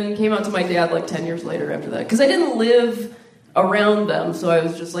and then came out to my dad like 10 years later after that. Because I didn't live around them, so I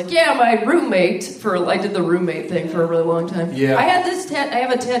was just like, yeah, my roommate. I did the roommate thing for a really long time. Yeah. I had I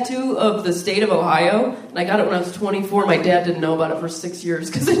have a tattoo of the state of Ohio, and I got it when I was 24. My dad didn't know about it for 6 years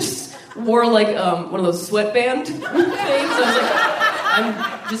because I just wore like one of those sweatband things. I was like, I'm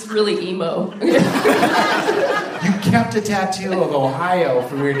just really emo. You kept a tattoo of Ohio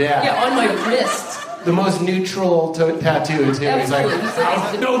from your dad. Yeah, on my wrist. The most neutral tattoo, too. He's like,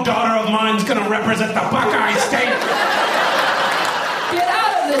 No daughter of mine's gonna represent the Buckeye State. Get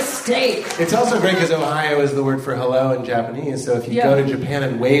out of this state. it's also great because Ohio is the word for hello in Japanese, so if you go to Japan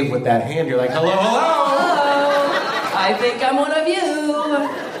and wave with that hand, you're like, hello, hello! Hello. I think I'm one of you.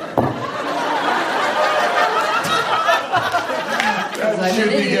 That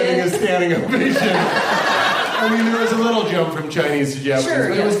should be getting a standing ovation. I mean, there was a little jump from Chinese to Japanese, Sure,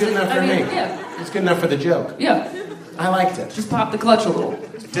 but it was yes. good enough for me. Yeah. It was good enough for the joke. Yeah. I liked it. Just pop the clutch a little.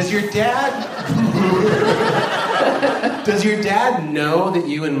 Does your dad know that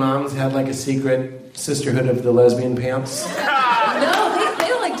you and Moms had like a secret sisterhood of the lesbian pants? No,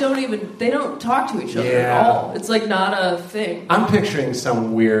 they don't talk to each other at all. It's like not a thing. I'm picturing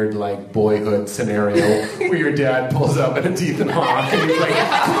some weird like boyhood scenario where your dad pulls up in a Ethan Hawke and he's like,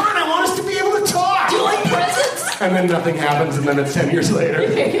 come on, I want us to be able to talk! Do you like presents? And then nothing happens, and then it's 10 years later.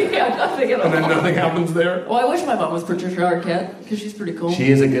 Yeah, nothing at all. And then nothing happens there. Well, I wish my mom was Patricia Arquette, because she's pretty cool.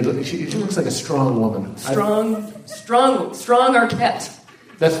 She is a good... She looks like a strong woman. Strong Arquette.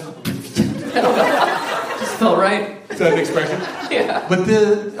 That's... Just felt right. Is that an expression? Yeah. But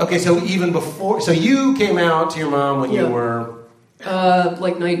so even before... So you came out to your mom when you were...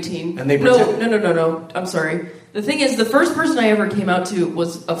 Like 19. And they No. I'm sorry. The thing is, the first person I ever came out to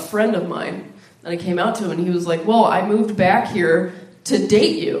was a friend of mine. And I came out to him, and he was like, well, I moved back here to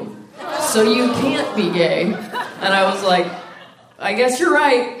date you, so you can't be gay. And I was like, I guess you're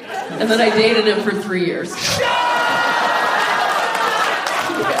right. And then I dated him for 3 years.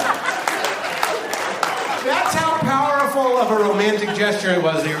 That's how powerful of a romantic gesture it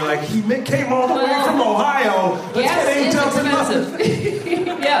was. That you were like, he came all the way from Ohio. Let's get Gas into is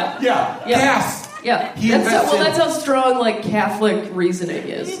expensive. Yeah. Gas. Yeah, He that's invested- how strong like Catholic reasoning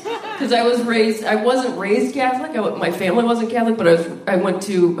is. Because I wasn't raised Catholic. My family wasn't Catholic, but I went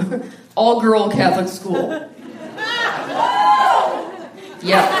to all-girl Catholic school.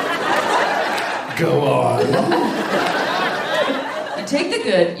 Yeah. Go on. You take the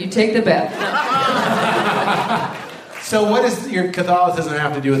good, you take the bad. So what does your Catholicism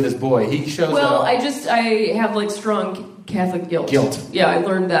have to do with this boy? He shows Well, up. I have like strong Catholic guilt. Guilt. Yeah, I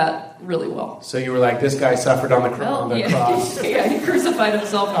learned that really well. So you were like, this guy suffered on the Well, yeah. cross. Yeah, he crucified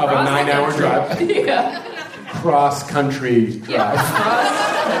himself Of a across 9-hour the drive. country. Yeah. Cross-country drive. Yeah.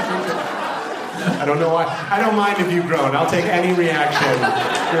 I don't know why. I don't mind if you've grown. I'll take any reaction.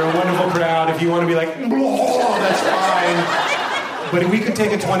 You're a wonderful crowd. If you want to be like, that's fine. But we could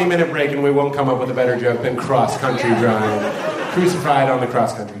take a 20-minute break and we won't come up with a better joke than cross-country drive. Crucified on the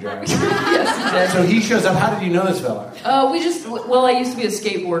cross-country drive. Yes, exactly. So he shows up. How did you know this fella? I used to be a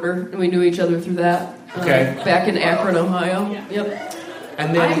skateboarder, and we knew each other through that. Okay. Back in Akron, Ohio. Yep.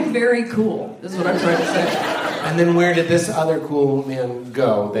 And then, I'm very cool, is what I'm trying to say. and then where did this other cool man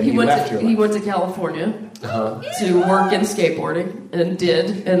go that he left your life? He went to California to work in skateboarding, and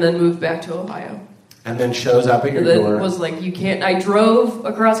then moved back to Ohio. And then shows up at your And then door. was like, you can't... I drove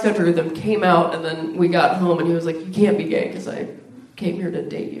across country with him, came out, and then we got home, and he was like, you can't be gay, because I came here to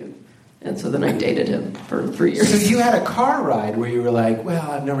date you. And so then I dated him for 3 years. So you had a car ride where you were like,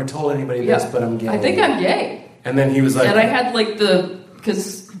 well, I've never told anybody this, but I'm gay. I think I'm gay. And then he was like... And I had like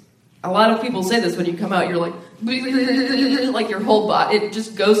because a lot of people say this when you come out, you're like your whole body, it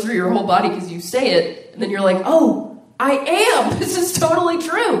just goes through your whole body because you say it, and then you're like, oh, I am. This is totally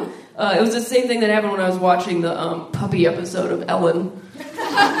true. It was the same thing that happened when I was watching the puppy episode of Ellen. Because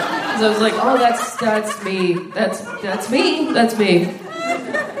I was like, oh, that's me. That's me. That's me.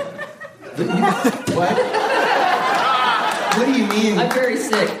 What? What do you mean? I'm very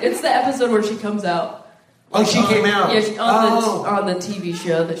sick. It's the episode where she comes out. Oh, she came out. Yeah, on the TV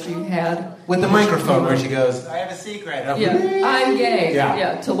show that she had. With the microphone where she goes, I have a secret. Yeah, I'm gay. Yeah.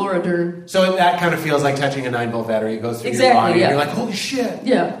 Yeah, to Laura Dern. So that kind of feels like touching a 9-volt battery. It goes through your Exactly, body. yeah. And you're like, holy shit.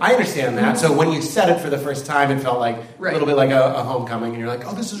 Yeah. I understand that. So when you said it for the first time, it felt like a Right. little bit like a homecoming. And you're like,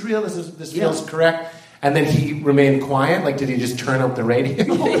 oh, this is real. This feels correct. And then he remained quiet. Like, did he just turn up the radio?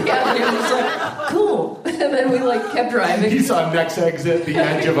 Yeah, and he was like, cool. And then we like kept driving. He saw next exit, the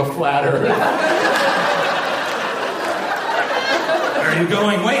edge of a flat earth. Where are you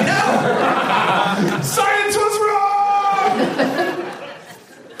going? Wait, no! Science was wrong!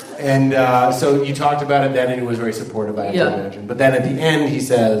 And so you talked about it then, and he was very supportive, I have to imagine. But then at the end, he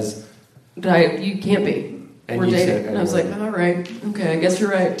says... You can't be. And we're you dating. said, And I was like, all right, okay, I guess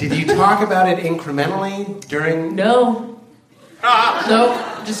you're right. Did you talk about it incrementally during? No.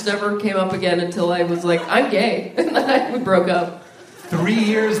 Nope. Just never came up again until I was like, I'm gay. And then we broke up. 3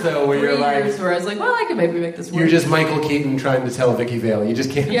 years, though, where you're like... 3 years where I was like, well, I could maybe make this work. You're just Michael Keaton trying to tell Vicky Vale. You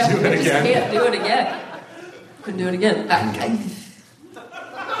just can't do it again. I just can't do it again. Couldn't do it again.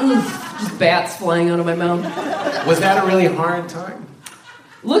 Just bats flying out of my mouth. Was that a really hard time?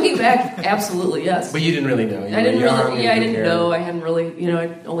 Looking back, absolutely, yes. But you didn't really know. I didn't know. I hadn't really, I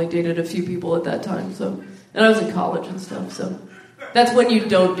only dated a few people at that time, so. And I was in college and stuff, so. That's when you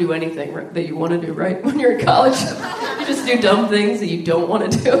don't do anything that you want to do, right? When you're in college, you just do dumb things that you don't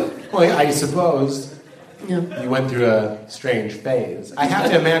want to do. Well, I suppose you went through a strange phase. I have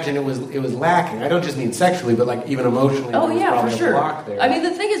to imagine it was lacking. I don't just mean sexually, but like even emotionally. Oh, yeah, for a sure. block there. I mean,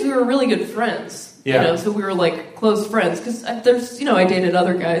 the thing is, we were really good friends. Yeah. So we were like close friends. Because there's, I dated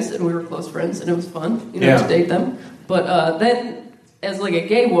other guys and we were close friends and it was fun, to date them. But then, as like a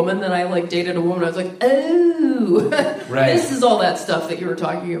gay woman, then I like dated a woman. I was like, oh, right. This is all that stuff that you were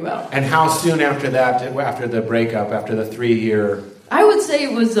talking about. And how soon after that, after the breakup, after the 3-year? I would say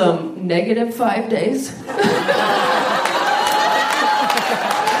it was negative 5 days.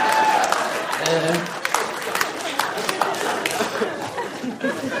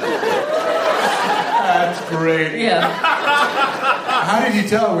 That's great. Yeah. How did you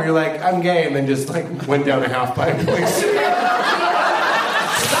tell? Were you like, I'm gay, and then just like went down a half pipe? Like,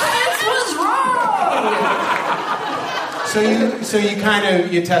 Science was wrong. So you kind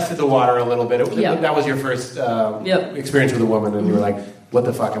of tested the water a little bit. That was your first experience with a woman, and you were like, what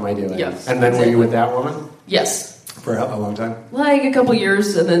the fuck am I doing? Yes. And then were you with that woman? Yes. For a long time? Like a couple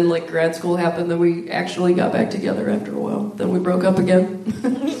years, and then like grad school happened, then we actually got back together after a while. Then we broke up again.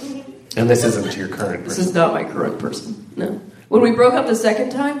 And this isn't your current person? This is not my current person, no. When we broke up the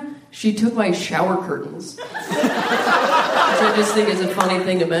second time, she took my shower curtains. Which I just think is a funny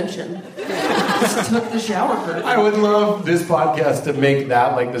thing to mention. Just took the shower curtains. I would love this podcast to make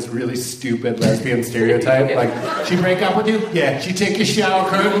that like this really stupid lesbian stereotype. Like, she break up with you? Yeah. She take your shower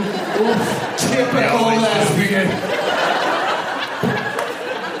curtain? Oof, typical lesbian.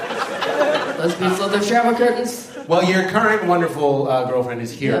 Lesbians love their shower curtains. Well, your current wonderful girlfriend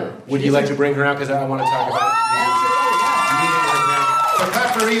is here. Yeah, Would you like to bring her out? Because I want to talk about meeting her now. So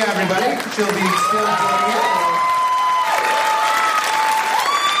clap for Rhea, everybody. She'll be still joining you.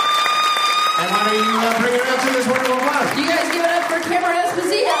 And why don't you bring her out to this wonderful class? You guys give it up for Cameron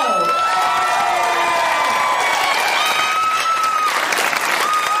Esposito.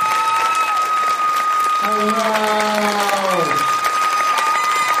 Hello.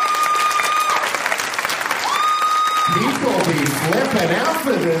 People be flipping out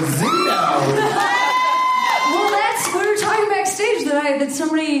for the Zito. Well, we were talking backstage that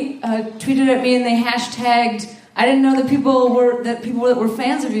somebody tweeted at me and they hashtagged. I didn't know that people that were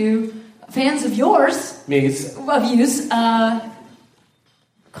fans of you, fans of yours, Me's. of yous, called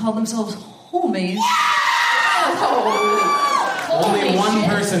themselves homies. Only one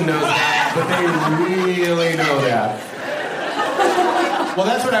person knows that, but they really know that. Well,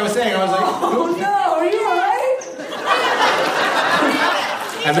 that's what I was saying. I was like, Oh no, are you alright?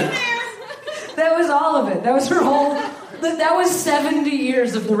 and then, That was all of it. That was her whole. That was 70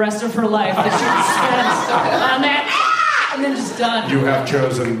 years of the rest of her life that she spent on that, and then just done. you have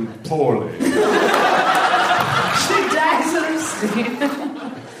chosen poorly. She dies in her sleep.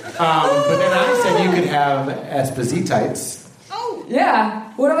 But then I said you could have Espositites.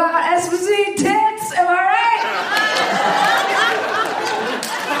 Yeah. What about Esposito tits? Am I right?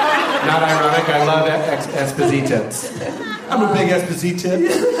 Not ironic, I love Espositites. I'm a big Esposito.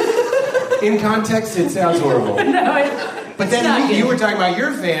 In context, it sounds horrible. But then you were talking about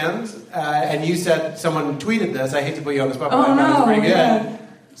your fans, and you said someone tweeted this. I hate to put you on the spot, but I thought it was pretty good. Yeah.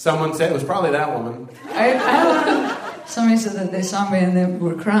 Someone said it was probably that woman. I don't know. Somebody said that they saw me and they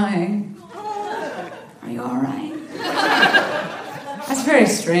were crying. Are you all right? That's very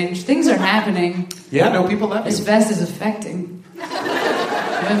strange. Things are happening. Yeah, no, people love This you. vest is affecting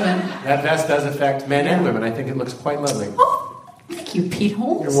women. That vest does affect men and women. I think it looks quite lovely. Oh, thank you, Pete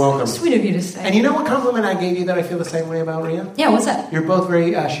Holmes. You're welcome. Sweet of you to say. And you know what compliment I gave you that I feel the same way about, Rhea? Yeah, what's that? You're both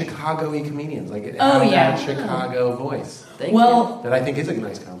very Chicago-y comedians. Like, Oh, have yeah. that Chicago voice. Well, That I think is a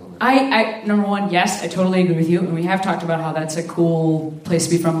nice compliment. I number one, yes, I totally agree with you, and we have talked about how that's a cool place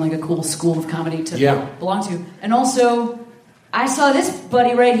to be from, like a cool school of comedy to belong to. And also, I saw this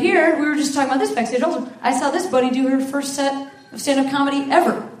buddy right here. We were just talking about this backstage. Also, I saw this buddy do her first set of stand-up comedy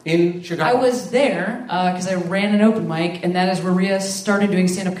ever In Chicago. I was there because I ran an open mic, and that is where Rhea started doing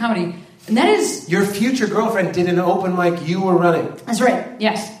stand-up comedy. And that is... Your future girlfriend did an open mic you were running. That's right,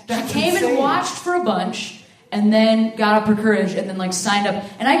 yes. That's She came insane. and watched for a bunch, and then got up her courage and then like signed up.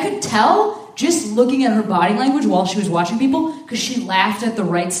 And I could tell just looking at her body language while she was watching people because she laughed at the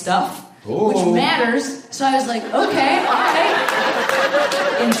right stuff, which matters. So I was like, okay, all right,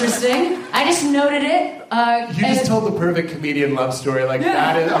 interesting. I just noted it. You just told the perfect comedian love story. Like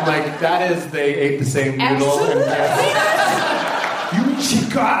that is, I'm like, that is they ate the same noodle. She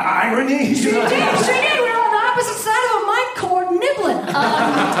got irony. She did. We were on the opposite side of a mic cord nibbling.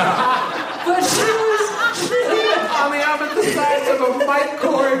 But she was on the opposite sides of a mic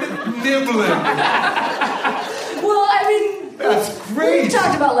cord nibbling. Well, I mean, that's great. We've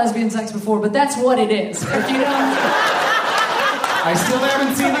talked about lesbian sex before, but that's what it is. If you know. I still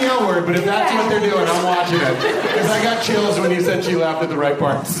haven't seen the L word, but if that's what they're doing, I'm watching it. Because I got chills when you said she laughed at the right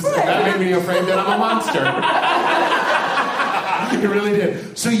parts. That made me afraid that I'm a monster. It really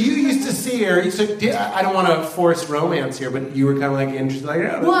did. So you used to see her. So I don't want to force romance here, but you were kind of like interested.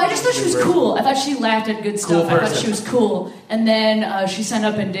 Like, well, I just thought she was cool. I thought she laughed at good stuff. Cool I thought she was cool. And then she signed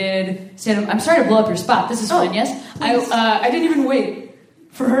up and did stand up. I'm sorry to blow up your spot. This is fine. Yes, I didn't even wait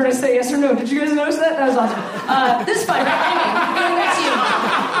for her to say yes or no. Did you guys notice that? That was awesome. This is fine. Anyway, back to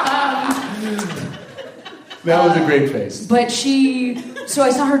you. That was a great face. But so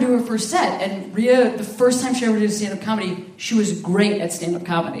I saw her do her first set, and Rhea, the first time she ever did stand-up comedy, she was great at stand-up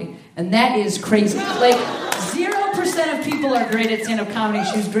comedy. And that is crazy. Like, 0% of people are great at stand-up comedy.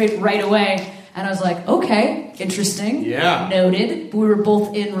 She was great right away. And I was like, okay, interesting. Yeah. Noted. We were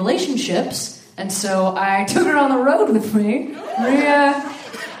both in relationships, and so I took her on the road with me. Rhea...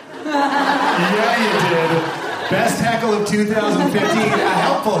 Yeah, you did. Best heckle of 2015. A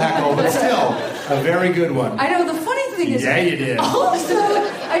helpful heckle, but still a very good one. I know. The funny thing is, yeah, you did. Also,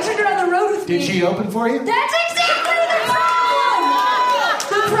 I took her on the road with me. Did she open for you? That's exactly the problem.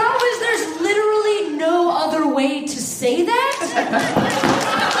 The problem is there's literally no other way to say that.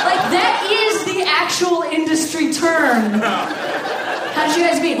 Like that is the actual industry term. How did you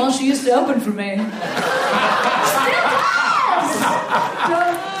guys meet? Well, she used to open for me.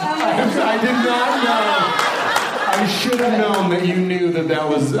 I did not know. I should have known that you knew that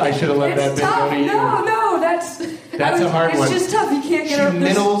was. I should have let that bit go to you. No, that's a hard one. It's just tough. You can't get her. She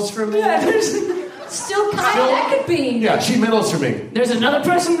middles for me. Yeah, there's still kind of that could be. Yeah, she middles for me. There's another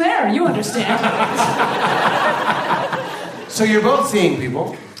person there. You understand? So you're both seeing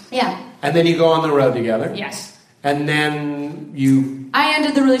people. Yeah. And then you go on the road together. Yes. And then you... I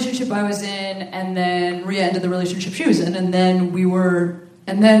ended the relationship I was in, and then Rhea ended the relationship she was in, and then we were...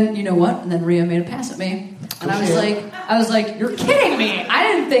 And then, you know what? And then Rhea made a pass at me. And I was like, you're kidding me. I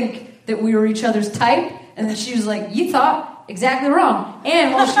didn't think that we were each other's type. And then she was like, you thought exactly wrong.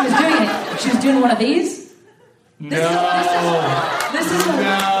 And while she was doing it, she was doing one of these. This is a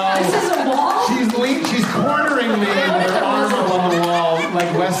wall? She's cornering me with her arm up on the wall,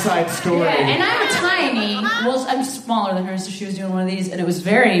 like West Side Story. Yeah, and I'm tiny. Well, I'm smaller than her, so she was doing one of these, and it was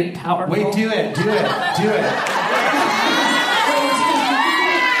very powerful. Wait, do it.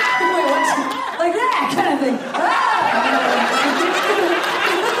 Like that kind of thing.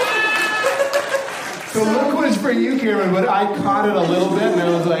 The look was for you, Cameron, but I caught it a little bit, and I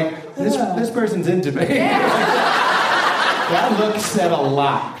was like, this person's into me. Yeah. That look said a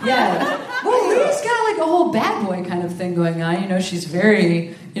lot. Yeah. Well, Rhea's got like a whole bad boy kind of thing going on. You know, she's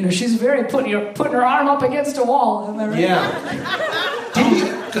very putting her arm up against a wall. Am I right? Yeah.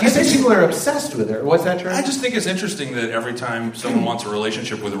 You say people are obsessed with her. What's that term? I just think it's interesting that every time someone wants a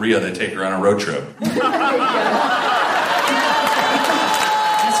relationship with Rhea, they take her on a road trip. That's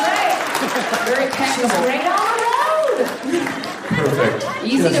right. Very casual. Right on the road. Perfect.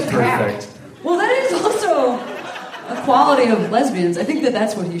 Easy just to crack. Perfect. Well, that is also a quality of lesbians. I think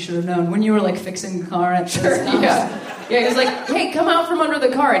that's what he should have known when you were like fixing the car at Yeah, he was like, hey, come out from under the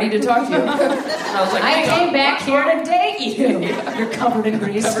car. I need to talk to you. And I was like, I came back here to date you. You're covered in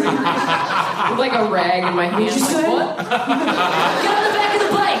grease. with like a rag in my hand. She's Like, good. what? Get on the back of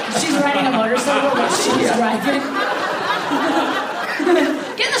the bike. She's riding a motorcycle, but she's driving.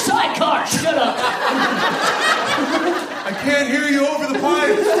 Get in the sidecar. Shut up. I can't hear you over the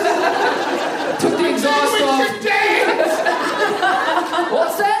pipe. Took the exhaust off.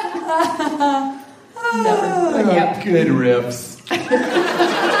 What's that? Yep. Good riffs.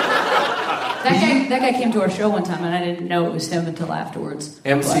 That guy came to our show one time, and I didn't know it was him until afterwards.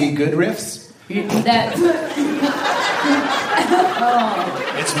 MC Good Riffs? That.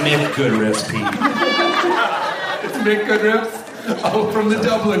 It's Mick Goodriffs, Pete. It's Mick Good Riffs? Oh, from the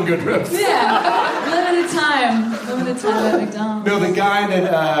Dublin Good Riffs. Yeah, limited time at McDonald's. No, the guy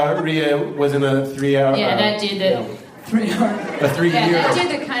that Rhea was in a 3-hour... Yeah, that dude that 3 hour. A 3 Yeah, year. that dude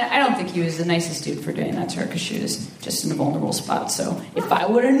that kind of. I don't think he was the nicest dude for doing that to her because she was just in a vulnerable spot. So if I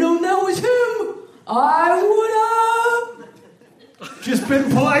would have known that was him, I would have Just been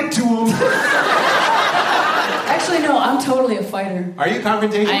polite to him. Actually, no, I'm totally a fighter. Are you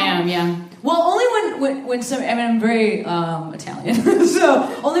confrontational? I am, yeah. Well, only when some. I mean, I'm very Italian,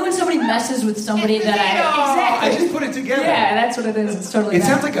 so only when somebody messes with somebody that I I just put it together. Yeah, that's what it is. It's totally. It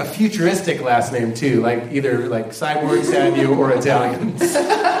sounds like a futuristic last name too, like either like Cyborg, Sanyu, or Italian.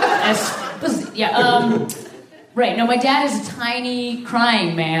 Yeah. Right. No, my dad is a tiny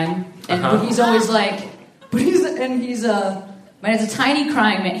crying man, and but he's always like, he's my dad's a tiny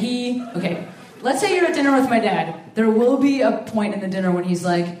crying man. Okay. Let's say you're at dinner with my dad. There will be a point in the dinner when he's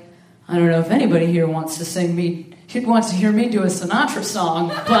like, I don't know if anybody here wants to hear me do a Sinatra song,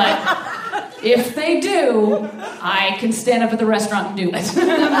 but if they do, I can stand up at the restaurant and do it.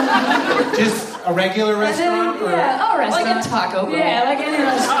 Just a regular restaurant? Yeah, a restaurant. Like a Taco Bell. Yeah, like any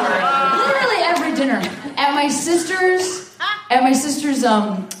restaurant. Literally every dinner. At my sister's,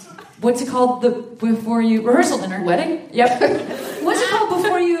 what's it called? Before you rehearsal dinner. Wedding? Yep. What's it called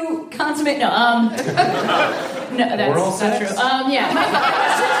before you consummate? No, no, that's not true. Yeah.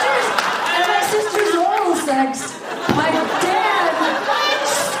 My sister's oral sex, my dad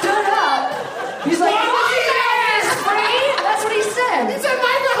stood up. He's like, my mouth is free. That's what he said. He said,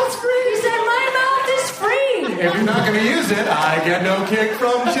 my mouth's free. He said, my mouth is free. If you're not going to use it, I get no kick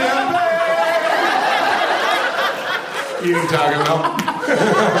from champagne. You talking about?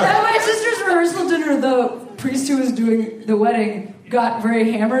 At my sister's rehearsal dinner, the priest who was doing the wedding got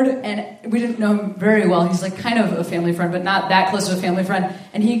very hammered, and we didn't know him very well. He's like kind of a family friend, but not that close to a family friend.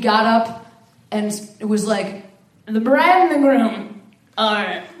 And he got up and it was like, the bride and the groom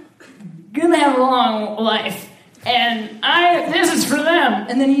are gonna have a long life, and this is for them.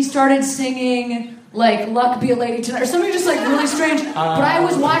 And then he started singing like "Luck Be a Lady Tonight" or something just like really strange. But I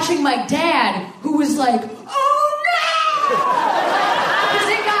was watching my dad, who was like, "Oh no!" Because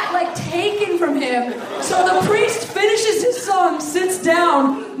it got like taken from him. So the priest finishes his song, sits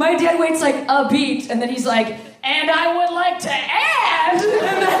down. My dad waits like a beat, and then he's like, and I would like to add.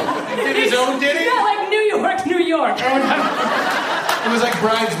 Did his own ditty? Yeah, like New York. It was like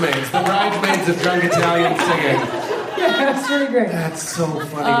Bridesmaids. The Bridesmaids of drunk Italian singing. Yeah, it's really great. That's so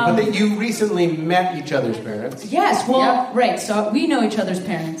funny. But you recently met each other's parents. Yes, well, right. So we know each other's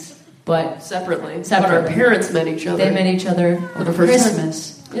parents, but Separately. But our parents met each other. They met each other for the first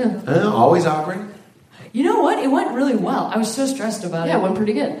Christmas. Yeah. Always awkward. You know what? It went really well. I was so stressed about it. Yeah, it went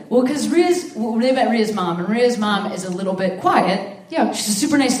pretty good. Well, because they met Ria's mom, and Ria's mom is a little bit quiet. Yeah. She's a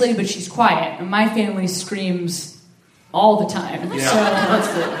super nice lady, but she's quiet. And my family screams all the time. Yeah. So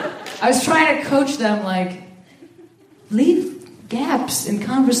I was trying to coach them, like, leave gaps in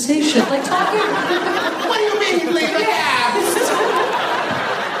conversation. Like, talking... What do you mean, leave gaps?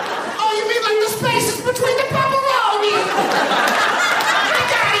 Oh, you mean like the spaces between the pepperoni? I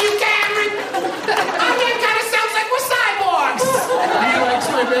got you, Cameron. I mean, it kind of sounds like we're cyborgs. He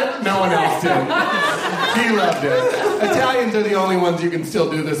likes my bit? No one else did. He loved it. Italians are the only ones you can still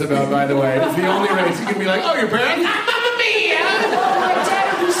do this about, by the way. It's the only race you can be like, oh, your parents? Mamma mia! Oh, my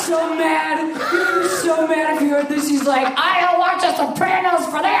dad would be so mad. He would be so mad if he heard this. He's like, I don't watch The Sopranos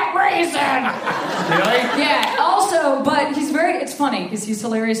for that reason. Really? Yeah, also, but it's funny, because he's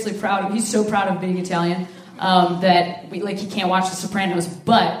hilariously proud. He's so proud of being Italian that he can't watch The Sopranos.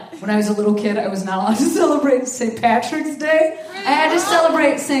 But when I was a little kid, I was not allowed to celebrate St. Patrick's Day. I had to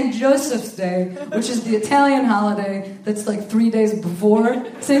celebrate St. Joseph's Day, which is the Italian holiday that's like 3 days before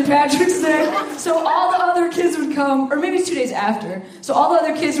St. Patrick's Day. So all the other kids would come, or maybe it's 2 days after. So all the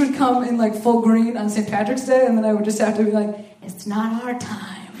other kids would come in like full green on St. Patrick's Day, and then I would just have to be like, it's not our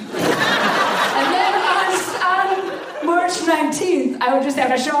time. And then on March 19th, I would just have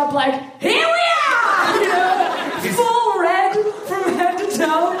to show up like, here we are! You know, full red from head to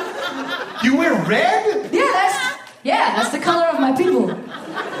toe. You wear red? Yeah, that's the color of my people.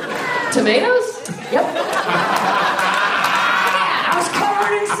 Tomatoes? Yep. Yeah, I was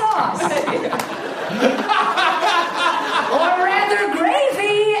covered in sauce. Or rather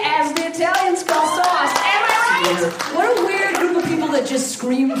gravy, as the Italians call sauce. Am I right? What a weird group of people that just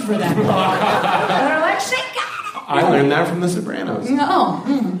screamed for that. They're like, shake it. I learned that from The Sopranos. No.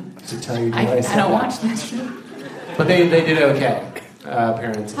 To tell you I don't watch that shit. But they did okay.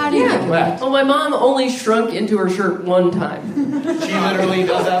 Parents. How do you do Well, my mom only shrunk into her shirt one time. She literally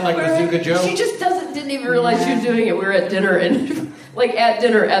does that like Bazooka Joe? She just didn't even realize she was doing it. We were at dinner, and at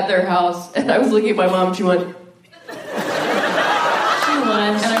their house, and I was looking at my mom, and she went... She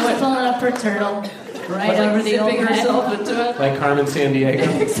was. And I went pulling up her turtle right over the old zipping herself into it. Like Carmen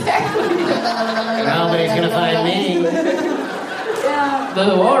Sandiego. Exactly. Nobody's gonna find me. Yeah.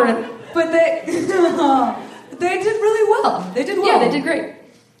 The Warren. But they did really well. They did well. Yeah, they did great.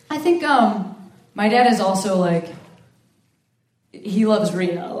 I think my dad is also like, he loves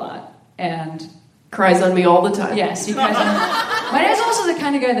Rhea a lot, and cries on me all the time. Yes, he cries on me. My dad's also the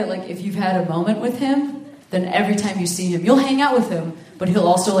kind of guy that, like, if you've had a moment with him, then every time you see him, you'll hang out with him, but he'll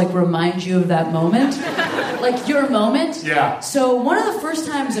also, like, remind you of that moment. Like, your moment. Yeah. So one of the first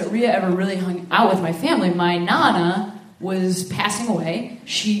times that Rhea ever really hung out with my family, my Nana was passing away.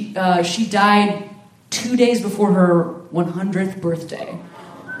 She died 2 days before her 100th birthday,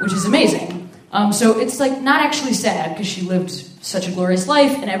 which is amazing. So it's, like, not actually sad, because she lived such a glorious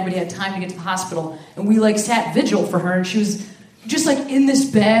life, and everybody had time to get to the hospital. And we, like, sat vigil for her, and she was just, like, in this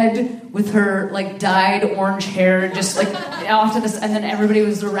bed with her, like, dyed orange hair, just, like, off to this, and then everybody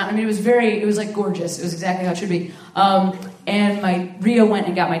was around. I mean, it was, like, gorgeous. It was exactly how it should be. And Rhea went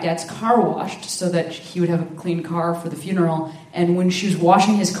and got my dad's car washed so that he would have a clean car for the funeral. And when she was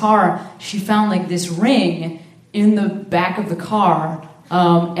washing his car, she found, like, this ring in the back of the car.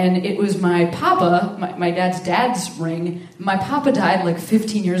 And it was my papa, my dad's ring. My papa died like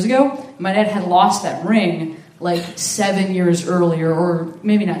 15 years ago. My dad had lost that ring like 7 years earlier, or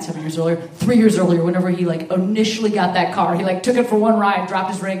maybe not 7 years earlier, 3 years earlier, whenever he like initially got that car. He like took it for one ride,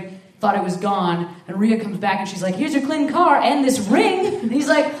 dropped his ring, thought it was gone, and Rhea comes back and she's like, here's your clean car and this ring. And he's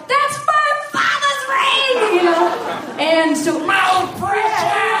like, that's my father's ring, you know? And so, my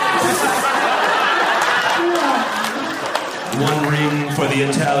precious! One ring for the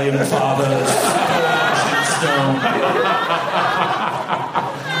Italian fathers.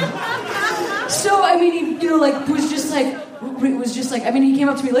 So, I mean, he, you know, like, was just like, I mean, he came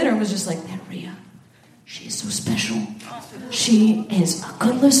up to me later and was just like, that Rhea, she is so special. She is a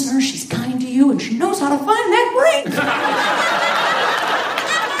good listener, she's kind to you, and she knows how to find that ring.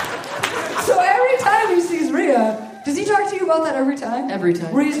 So every time he sees Rhea, does he talk to you about that every time? Every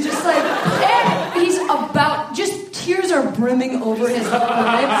time. Where he's just like, and he's about, just tears are brimming over his lips.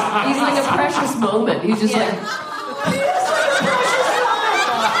 He's like a precious moment. He's just like...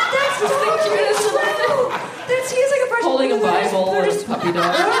 He's like a person holding a Bible or a puppy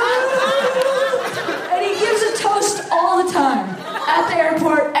dog. And he gives a toast all the time at the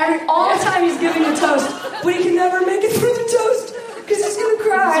airport. All the time he's giving a toast, but he can never make it through the toast because he's gonna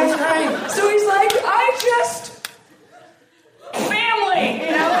cry. So he's like, family,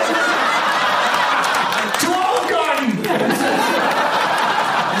 you know. To all garden.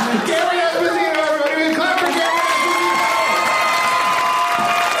 Gary, everybody, clap for Gary.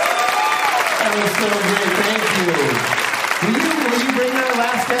 That was so great. Thank you. Will you bring our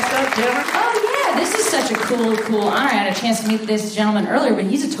last guest up, Cameron? Oh yeah, this is such a cool honor. I had a chance to meet this gentleman earlier, but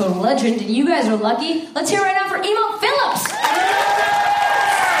he's a total legend, and you guys are lucky. Let's hear it right now for Emo Phillips.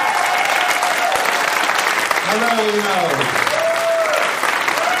 Hello, Emo.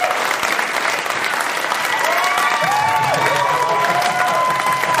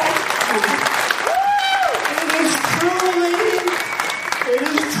 It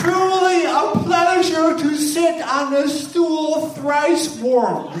is truly a pleasure to sit on a stool thrice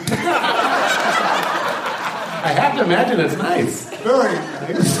warm. I have to imagine it's nice. Very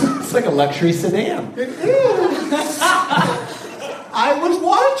nice. It's like a luxury sedan. It is. I was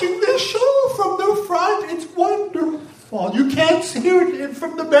watching this show from the front. It's wonderful. You can't hear it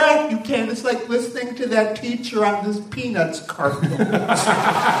from the back. You can't. It's like listening to that teacher on this Peanuts cartoon.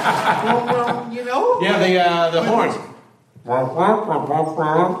 well, you know? Yeah, the horns.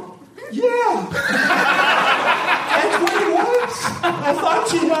 Yeah. That's what it was. I thought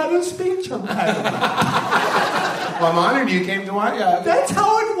she had a speech impediment. Well, I'm honored you came to watch. That's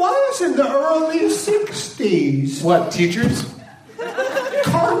how it was in the early 60s. What, teachers?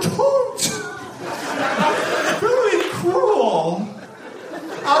 Cartoons. Very cruel.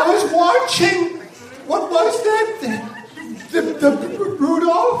 I was watching, what was that? The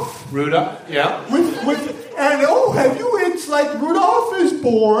Rudolph? Rudolph, yeah. It's like Rudolph is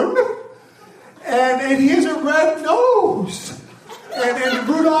born, and he has a red nose. And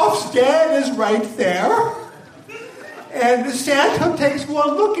Rudolph's dad is right there. And Santa takes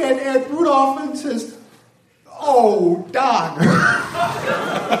one look at Rudolph and says, "Oh, Don."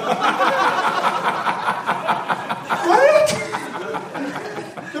 Right?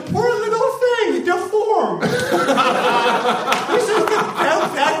 The poor little thing, deformed.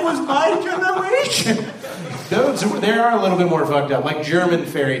 That was my generation. They are a little bit more fucked up. Like German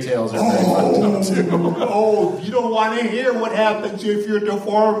fairy tales are very fucked up too. Oh, you don't want to hear what happens if you're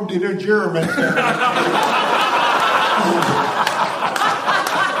deformed in a German fairy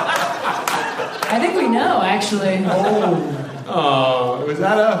I think we know, actually. Oh, was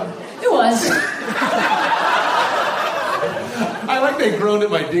that It was. I like they groaned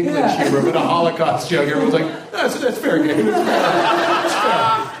at my Dinklage humor, but a Holocaust joke. Everyone's like, that's fair game.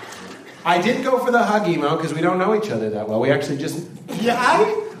 I I did go for the hug emo because we don't know each other that well. We actually just... Yeah,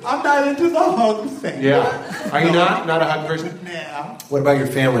 I'm not into the hug thing. Yeah. Are you not a hug person? Yeah. What about your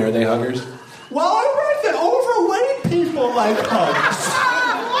family? Are they huggers? Well, I read that overweight people like hugs.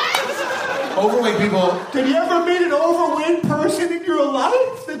 Overweight people... Did you ever meet an overweight person in your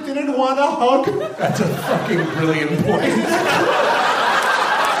life that didn't want a hug? That's a fucking brilliant point.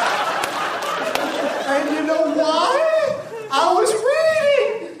 And you know why? I was reading.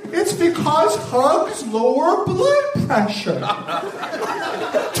 It's because hugs lower blood pressure.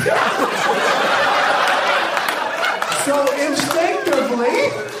 So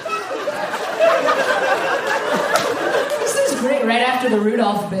instinctively... This is great, right after the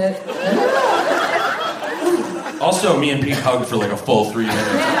Rudolph bit. Also, me and Pete hugged for like a full 3 minutes.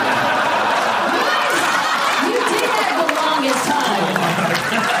 You did have the longest time.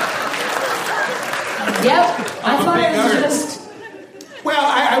 Yep, I thought it was just... Well,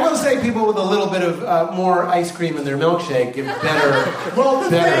 I will say people with a little bit of more ice cream in their milkshake get better. Well, the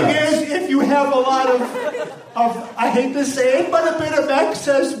thing is, if you have a lot of, I hate to say it, but a bit of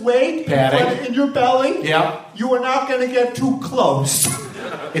excess weight in your belly, you are not going to get too close.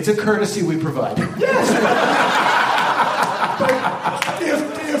 It's a courtesy we provide. Yes. But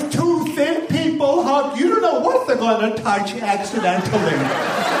if two thin people hug, you don't know what they're going to touch accidentally.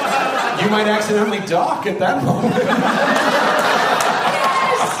 You might accidentally dock at that moment.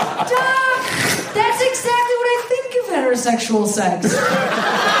 Doc, that's exactly what I think of heterosexual sex. Or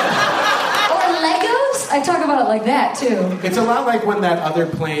Legos? I talk about it like that, too. It's a lot like when that other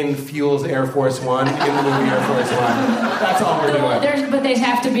plane fuels Air Force One in the movie Air Force One. That's all we're doing. But they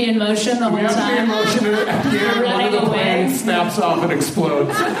have to be in motion the whole time. We have to be in motion, and at the end, one of the planes snaps off and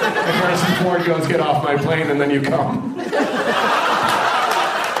explodes. And Harrison Ford goes, "Get off my plane," and then you come.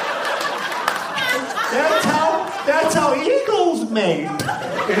 That's how eagles mate.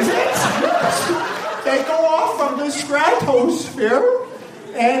 Is it? They go off from the stratosphere,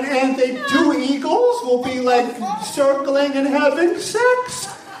 and the two eagles will be like circling and having sex.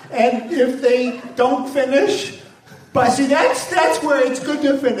 And if they don't finish, but see, that's where it's good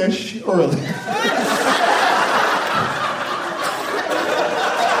to finish early.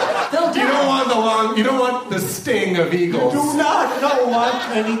 You don't want the sting of eagles. You do not want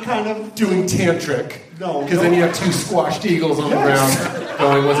any kind of doing tantric. No. Because then you have two squashed eagles on the ground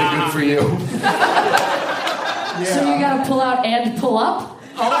going, "Was it good for you?" Yeah. So you gotta pull out and pull up?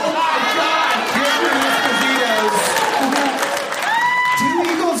 Oh my God! Do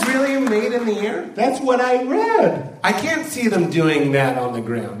eagles really mate in the air? That's what I read. I can't see them doing that on the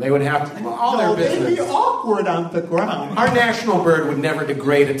ground. They would have to... their business. They'd be awkward on the ground. Our national bird would never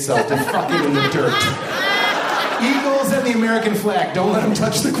degrade itself to fucking in the dirt. Eagles and the American flag. Don't let them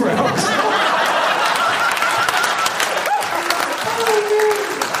touch the ground.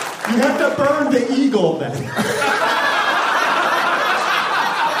 You have to burn the eagle then.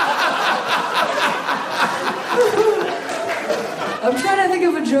 I'm trying to think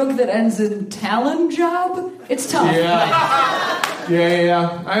of a joke that ends in Talon job. It's tough. Yeah.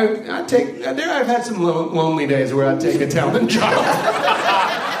 I've had some lonely days where I'd take a Talon job.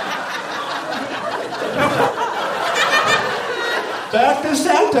 Back to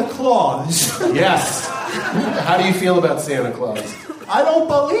Santa Claus. Yes. How do you feel about Santa Claus? I don't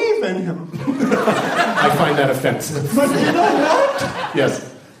believe in him. I find that offensive. But you know what? Yes.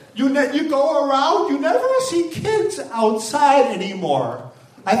 You go around, you never see kids outside anymore.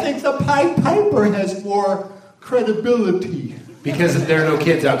 I think the Pied Piper has more credibility. Because there are no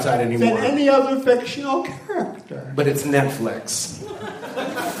kids outside anymore. Than any other fictional character. But it's Netflix.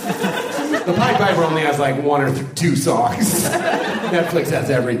 The Pied Piper only has like 1 or 2 songs. Netflix has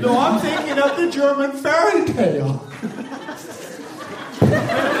everything. No, I'm thinking of the German fairy tale.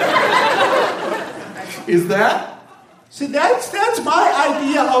 Is that? See, that's my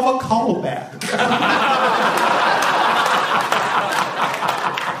idea of a callback.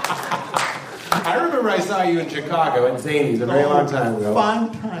 I remember I saw you in Chicago at Zany's a very long time ago.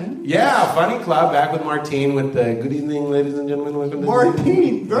 Fun time. Yeah, funny club, back with Martine with the good evening, ladies and gentlemen. Welcome to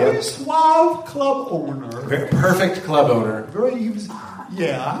Martine, very suave club owner. Perfect club owner.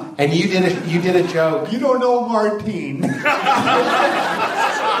 Yeah. And you did a joke. You don't know Martine.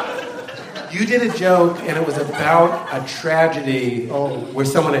 You did a joke, and it was about a tragedy where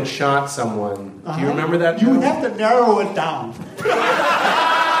someone had shot someone. Do you remember that joke? You have to narrow it down.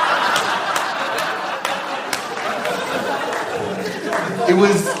 It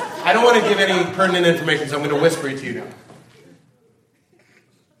was... I don't want to give any pertinent information, so I'm going to whisper it to you now.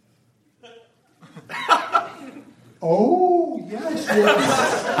 Oh, yes.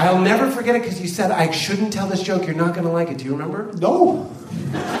 I'll never forget it because you said, "I shouldn't tell this joke. You're not going to like it." Do you remember? No.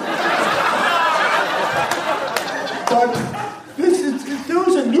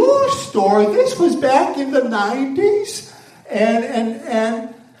 bookstore. This was back in the 90s.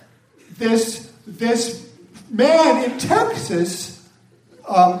 And this man in Texas,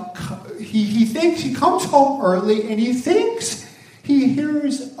 he comes home early and he thinks he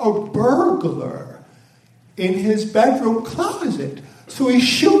hears a burglar in his bedroom closet. So he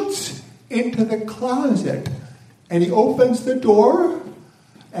shoots into the closet and he opens the door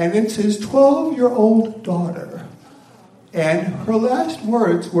and it's his 12-year-old daughter. And her last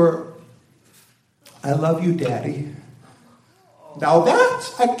words were, "I love you, Daddy." Now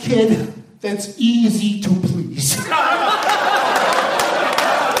that's a kid that's easy to please.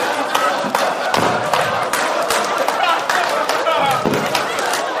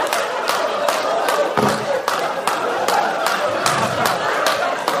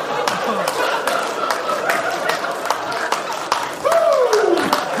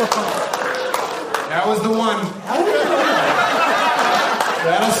 That was the one.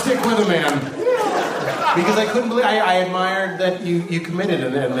 That'll stick with a man. Because I couldn't believe, I admired that you committed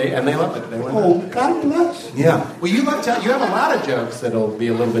and they loved it. They went God bless. Yeah. Well, you have a lot of jokes that'll be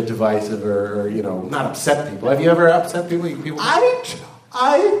a little bit divisive or not upset people. Have you ever upset people?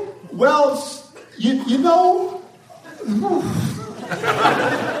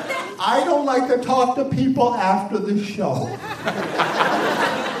 I don't like to talk to people after the show.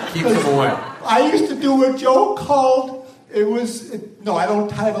 Keep them away. I used to do a joke called, I don't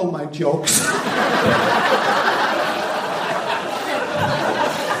title my jokes.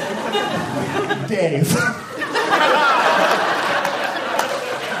 Dave.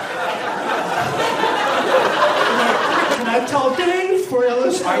 Can I tell Dave for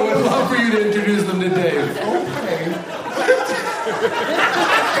illustration? I would love for you to introduce them to Dave. Okay.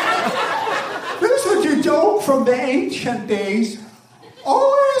 This was a joke from the ancient days.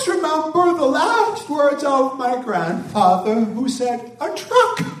 Always remember the last words of my grandfather who said, "A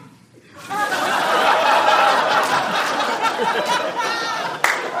truck."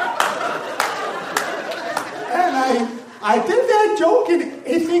 And I did that joke in,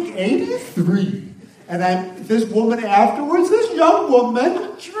 I think, 83. And this woman afterwards, this young woman,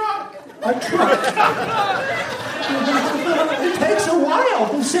 a truck. It takes a while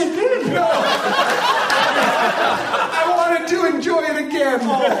to sink in. I wanted to enjoy it again.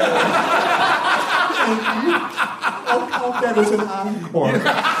 I'll count that as an encore.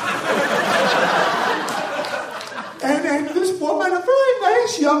 And this woman, a very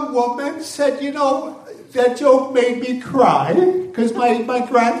nice young woman, said, that joke made me cry because my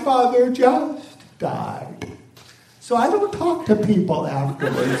grandfather just died. So I don't talk to people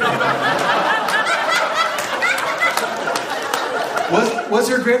afterwards. Was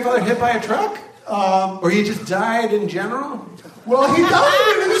your grandfather hit by a truck? Or he just died in general? Well, he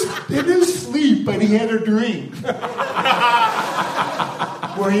died in his sleep, but he had a dream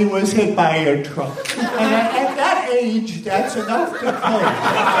where he was hit by a truck. And at that age, that's enough to kill.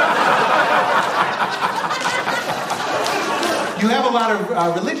 You have a lot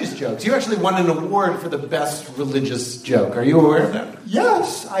of religious jokes. You actually won an award for the best religious joke. Are you aware of that?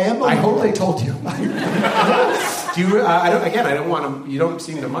 Yes, I am. I hope they told you. Yes. Do you? I don't want to. You don't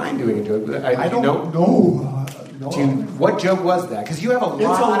seem to mind doing a joke. I don't know. What joke was that? Because you have a lot.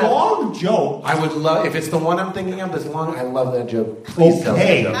 It's a long joke. I would love if it's the one I'm thinking of. This long. I love that joke. Please tell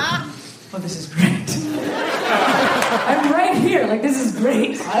me. Oh, this is great. I'm right here. This is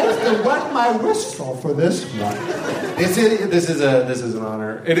great. I have to wet my whistle for this one. This is an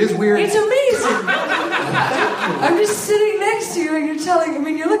honor. It is weird. It's amazing. I'm just sitting next to you, and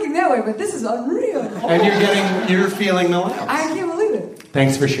you're looking that way, but this is unreal. And you're feeling the laugh. I can't believe it.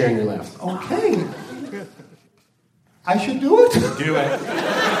 Thanks for sharing your laugh. Okay. I should do it? Do it.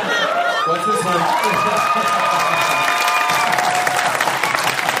 What's this one?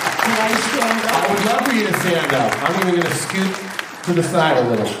 Can I stand up? I would love for you to stand up. I'm even going to scoot to the side a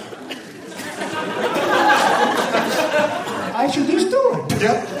little. I should just do it.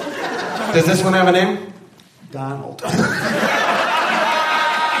 Yep. Does this one have a name? Donald. I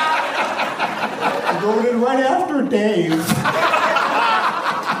wrote it right after Dave.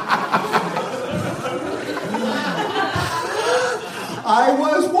 I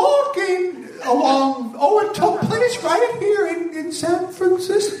was walking along, it took place right here in San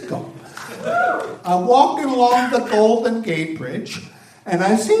Francisco. I'm walking along the Golden Gate Bridge, and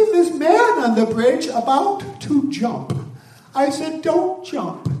I see this man on the bridge about to jump. I said, "Don't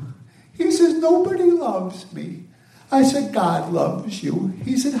jump." He says, "Nobody loves me." I said, "God loves you."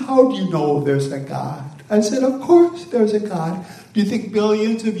 He said, "How do you know there's a God?" I said, "Of course there's a God. Do you think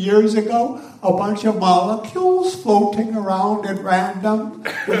billions of years ago, a bunch of molecules floating around at random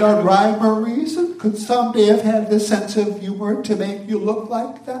without rhyme or reason could someday have had the sense of humor to make you look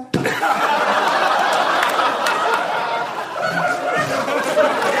like that?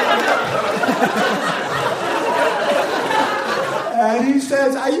 And he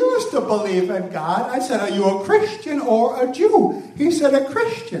says, I used to believe in God. I said, are you a Christian or a Jew? He said, a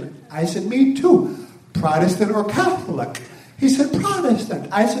Christian. I said, me too. Protestant or Catholic? He said,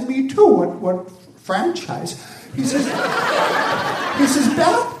 Protestant. I said, me too. What franchise? He says,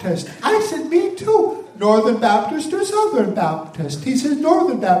 Baptist. I said, me too. Northern Baptist or Southern Baptist? He says,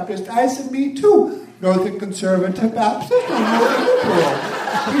 Northern Baptist. I said, me too. Northern Conservative Baptist or Northern Liberal?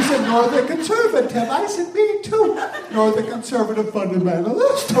 He said, Northern Conservative. I said, me too. Northern Conservative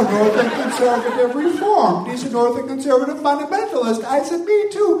Fundamentalist or Northern Conservative Reformed? He said, Northern Conservative Fundamentalist. I said, me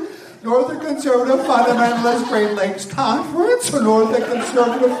too. Northern Conservative Fundamentalist Great Lakes Conference or Northern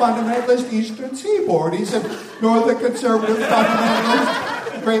Conservative Fundamentalist Eastern Seaboard? He said, Northern Conservative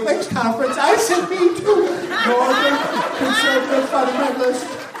Fundamentalist Great Lakes Conference. I said, me too. Northern Conservative Fundamentalist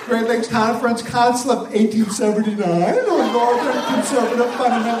Great Lakes Conference Council of 1879 or Northern Conservative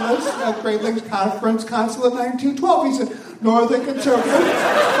Fundamentalist Great Lakes Conference Council of 1912. He said, Northern Conservative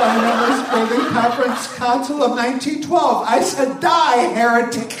Fundamentalist Great Lakes Conference Council of 1912. I said, die,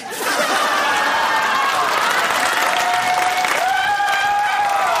 heretic.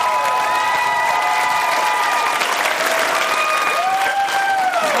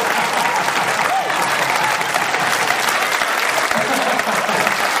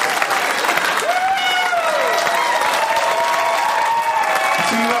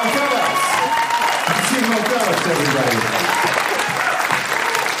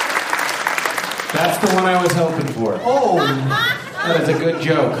 That's the one I was hoping for. Oh, that is a good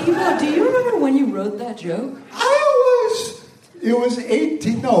joke. Evo, do you remember when you wrote that joke? It was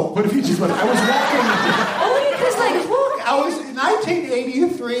 18, no, what if you just went, I was walking. Only because, like, look. I was, in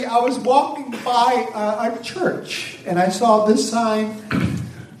 1983, I was walking by a church, and I saw this sign.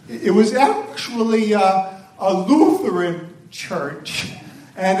 It was actually a Lutheran church,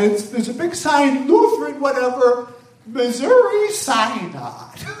 and there's a big sign, Lutheran whatever, Missouri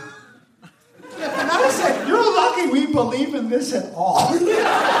Synod. And I said, you're lucky we believe in this at all. Do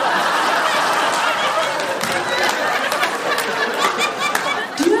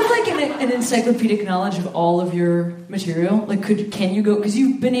you have like an encyclopedic knowledge of all of your material? Like, can you go, because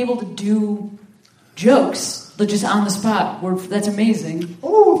you've been able to do jokes just on the spot. That's amazing.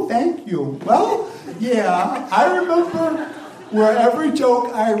 Oh, thank you. Well, yeah, I remember where every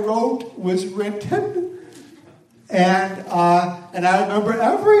joke I wrote was written. And I remember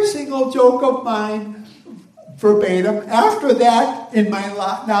every single joke of mine verbatim. After that, in my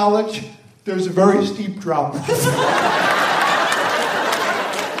knowledge, there's a very steep drop.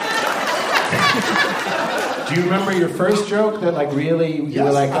 Do you remember your first joke that, like, really, you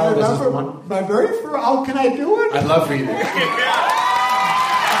were like, oh, this is the one? My very first, oh, can I do it? I'd love for you to.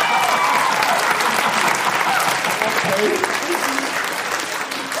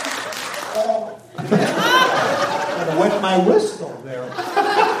 Wet my whistle there.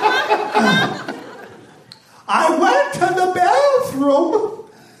 I went to the bathroom,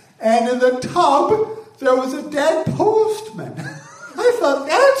 and in the tub, there was a dead postman. I thought,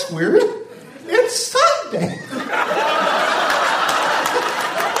 that's weird. It's Sunday.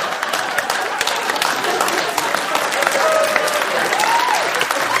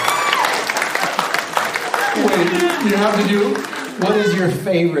 Wait, you have to do, what is your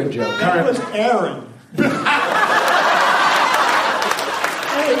favorite joke? That was Aaron.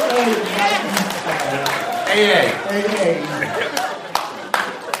 AA.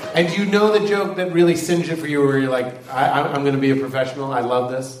 And do you know the joke that really singed it for you, where you're like, I'm going to be a professional, I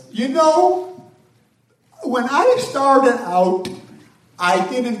love this? You know, when I started out, I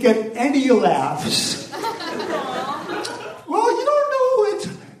didn't get any laughs. Well, you don't know it.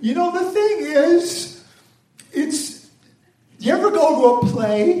 You know, the thing is, you ever go to a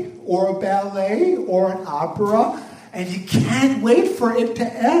play or a ballet or an opera and you can't wait for it to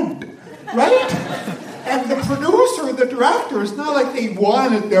end, right? And the producer, the director, it's not like they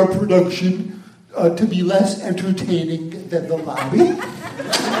wanted their production to be less entertaining than the lobby.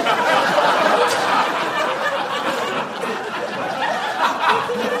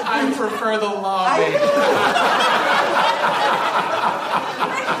 I prefer the lobby.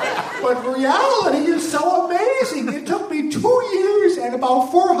 But reality is so amazing. It took me 2 years and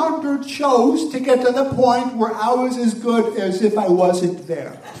about 400 shows to get to the point where I was as good as if I wasn't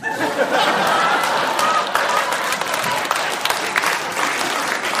there.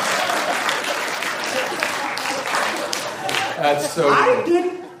 That's so I good.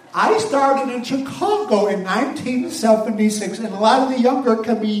 did I started in Chicago in 1976, and a lot of the younger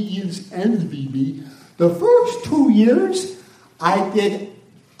comedians envy me. The first 2 years, I did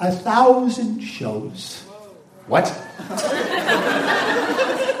 1,000 shows. What?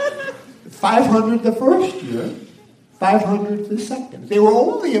 500 the first year, 500 the second. They were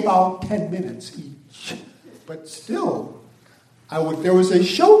only about 10 minutes each. But still, there was a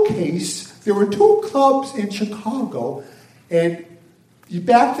showcase. There were 2 clubs in Chicago, and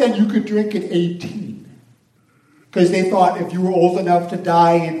back then you could drink at 18. Because they thought if you were old enough to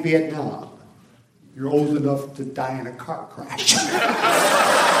die in Vietnam, you're old enough to die in a car crash.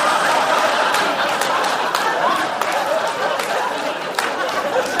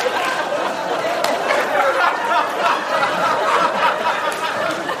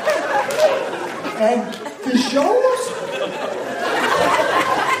 And the shows,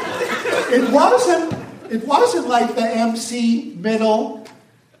 it wasn't like the MC middle,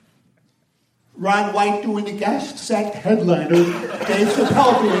 Ron White doing the guest set, headliner, Dave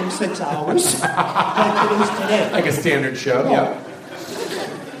Chappelle doing 6 hours, like it is today. Like a standard show, yeah.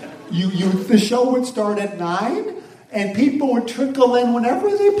 The show would start at 9, and people would trickle in whenever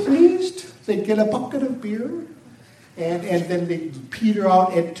they pleased. They'd get a bucket of beer, and then they'd peter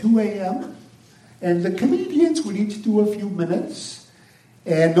out at 2 a.m., and the comedians would each do a few minutes,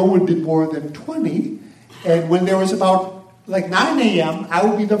 and no one did more than 20. And when there was about 9 a.m., I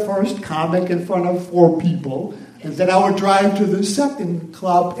would be the first comic in front of 4 people. And then I would drive to the second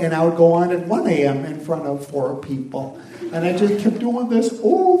club, and I would go on at 1 a.m. in front of 4 people. And I just kept doing this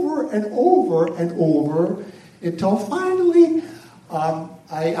over and over and over until finally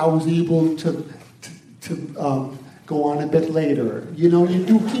I was able to go on a bit later. You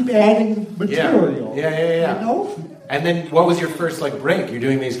do keep adding material. Yeah. You know? And then what was your first break? You're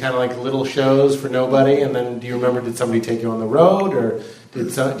doing these kind of little shows for nobody, and then do you remember, did somebody take you on the road, or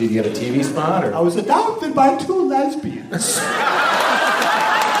did you get a TV spot? Or? I was adopted by 2 lesbians.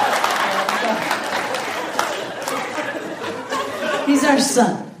 He's our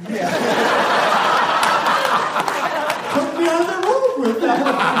son. Yeah. Took me on the road with them.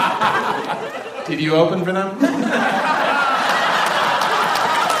 Did you open for them?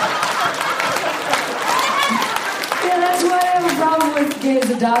 That's why I have a problem with gays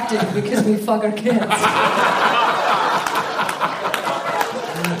adopted, because we fuck our kids.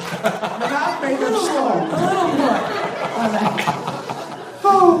 Not made them slow. A little more.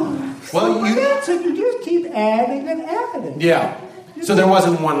 Well, you just keep adding and adding. Yeah. So there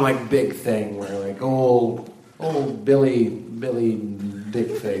wasn't one big thing where old Billy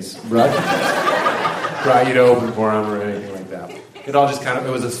Dickface brought you to open for him or anything like that. It all just it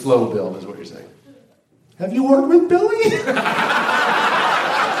was a slow build, is what you're saying. Have you worked with Billy?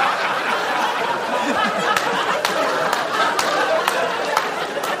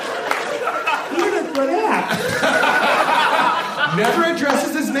 You're a good act. Never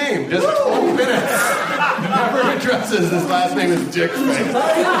addresses his name, just 20 minutes. Never addresses his last name is Dickface.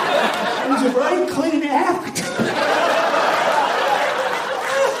 It was a very clean act.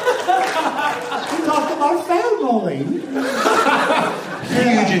 We talked about family.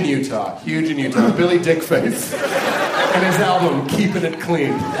 Huge in Utah. Billy Dickface. And his album, Keeping It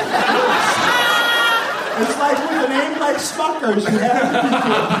Clean. It's like with a name like Smuckers, you have to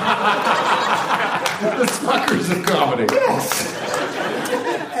be The Smuckers of comedy. Yes.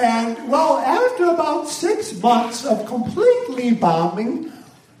 And, after about 6 months of completely bombing,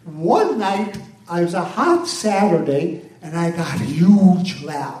 one night, it was a hot Saturday, and I got huge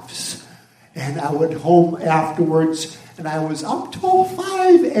laughs. And I went home afterwards, and I was up till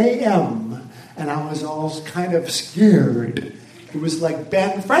 5 a.m., and I was all kind of scared. It was like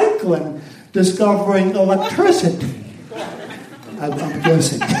Ben Franklin discovering electricity. I'm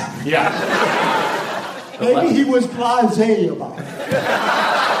guessing. Yeah. Maybe he was blasé about it.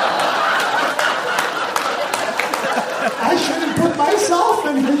 I shouldn't put myself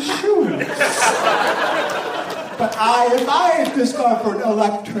in his shoes. But if I had discovered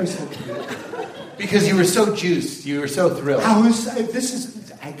electricity. Because you were so juiced, you were so thrilled.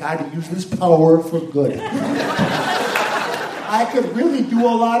 I got to use this power for good. I could really do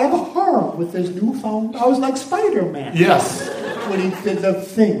a lot of harm with this newfound. I was like Spider-Man. Yes. When he did the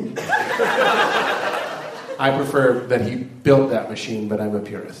thing. I prefer that he built that machine, but I'm a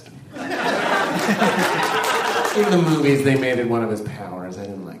purist. In the movies, they made it one of his powers. I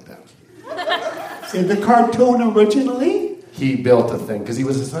didn't like that. In the cartoon originally? He built a thing, because he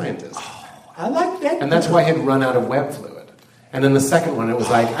was a scientist. Oh, I like that. And that's why he'd run out of web fluid. And then the second one, it was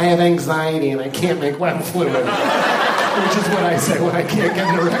like, I have anxiety and I can't make web fluid. Which is what I say when I can't get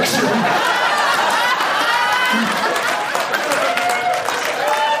an erection.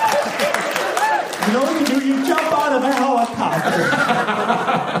 out of a helicopter.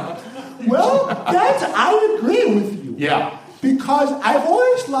 Well, I agree with you. Yeah. Because I've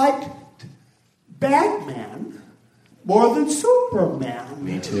always liked Batman more than Superman.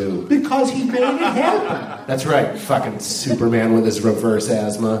 Me too. Because he made it happen. That's right. Fucking Superman with his reverse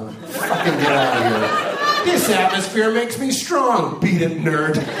asthma. Fucking get out of here. This atmosphere makes me strong. Beat it,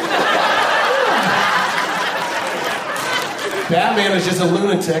 nerd. Batman is just a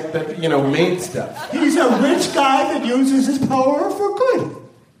lunatic that, made stuff. He's a rich guy that uses his power for good.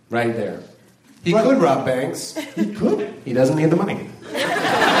 Right there. He could rob banks. He could. He doesn't need the money.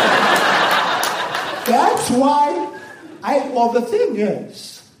 That's why the thing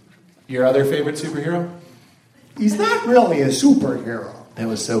is... Your other favorite superhero? He's not really a superhero. That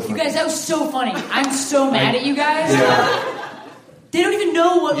was so funny. You guys, that was so funny. I'm so mad at you guys. Yeah. They don't even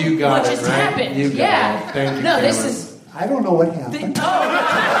know what just happened. You got it. Thank you, No, this Cameron. is... I don't know what happened.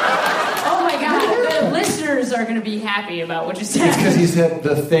 Oh my God. The listeners are going to be happy about what just It's happened. because he said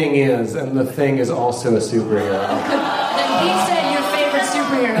the thing is, and the thing is also a superhero. Then he said your favorite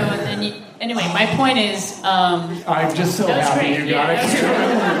superhero, and then you... Anyway, my point is... I'm just so that was happy great. you got it.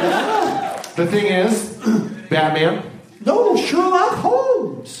 The thing is, Batman. No, Sherlock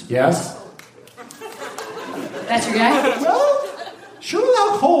Holmes. Yes. That's your guy? Well,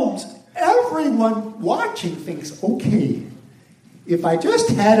 Sherlock Holmes, everyone watching thinks, okay, if I just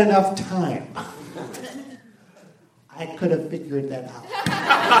had enough time, I could have figured that out.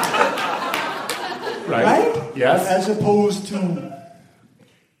 Right? Yes. As opposed to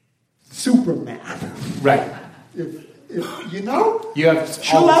Superman. Right. If You have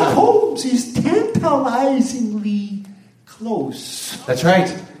Sherlock Holmes is tantalizingly close. That's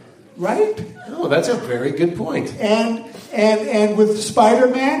right. Right? Oh, that's a very good point. And with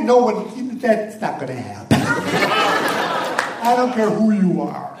Spider-Man, that's not going to happen. I don't care who you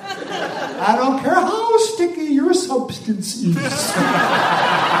are. I don't care how sticky your substance is.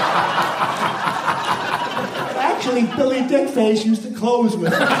 Actually, Billy Dickface used to close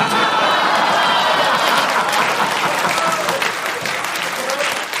with it.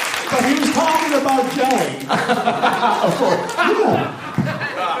 But he was talking about Jay. Of course. Yeah.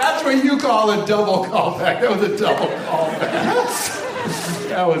 That's what you call a double callback. That was a double callback. Yes.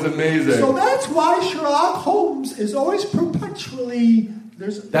 That was amazing. So that's why Sherlock Holmes is always perpetually...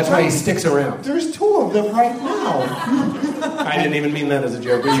 That's why he sticks around. There's two of them right now. I didn't even mean that as a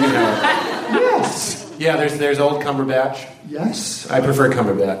joke, but you know. Yes. Yeah, there's old Cumberbatch. Yes. I prefer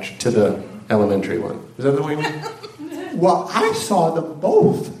Cumberbatch to the elementary one. Is that the way you mean? Well, I saw them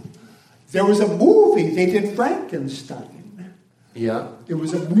both. There was a movie, they did Frankenstein. Yeah. It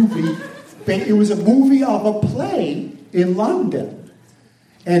was a movie of a play in London.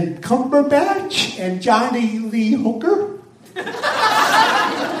 And Cumberbatch and Johnny Lee Hooker,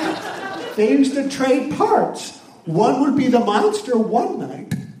 they used to trade parts. One would be the monster one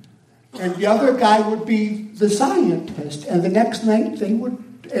night, and the other guy would be the scientist. And the next night they would...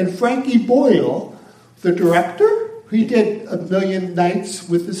 And Frankie Boyle, the director, he did A Million Nights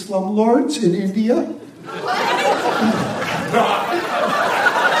with the Slumlords in India.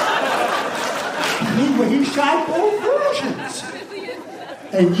 He shot both versions.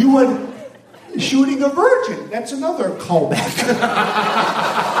 And you would... Shooting a virgin. That's another callback.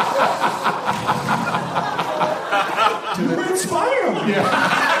 To the Spider-Man. Yeah.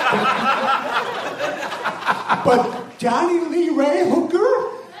 But Johnny Lee Ray Hooker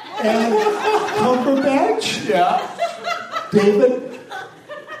and Cumberbatch. Yeah. David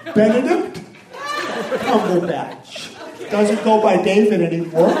Benedict Cumberbatch. Doesn't go by David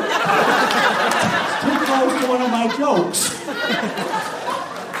anymore. It's too close to one of my jokes.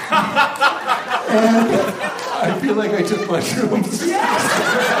 And I feel like I took mushrooms. Yes.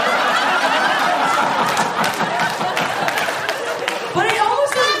 But it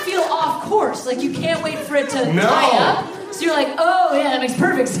almost doesn't feel off course. Like you can't wait for it to No. tie up. So you're like, oh yeah, that makes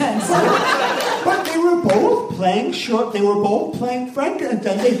perfect sense. But they were both playing They were both playing Frank, and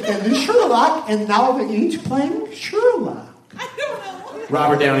then Sherlock, and now they're each playing Sherlock.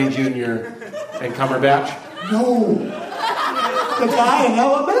 Robert Downey Jr. and Cumberbatch. No, the guy in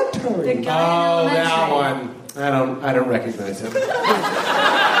Elementary. The guy in That Elementary. one. I don't recognize him.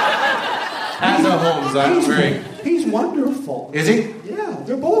 As a Holmes, I'm very. He's wonderful. Is he? Yeah,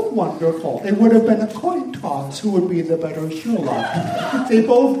 they're both wonderful. It would have been a coin toss who would be the better Sherlock. They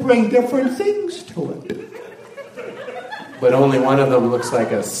both bring different things to it. But only one of them looks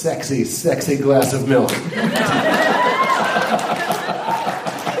like a sexy, sexy glass of milk.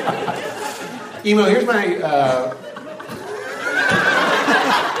 Emo, here's my.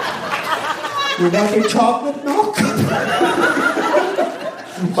 Would that be chocolate milk?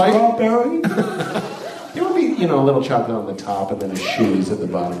 Strawberry? It would be. You know, a little chocolate on the top and then a shoes at the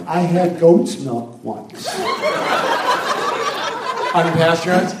bottom. I had goat's milk once.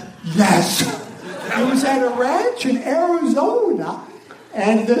 Unpasteurized? Yes. It was at a ranch in Arizona,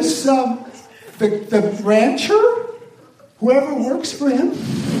 and this the rancher, whoever works for him,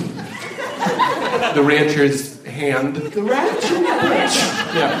 the rancher's hand. the rancher bitch,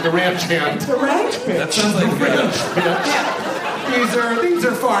 Yeah, the ranch hand. the ranch bitch. That sounds like ranch. These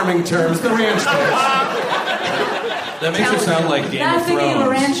are farming terms. The ranch bitch. That makes it sound like Game of Thinking of a Thrones.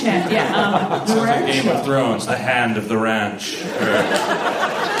 ranch hand. Yeah. Sounds like Game of Thrones, the hand of the ranch.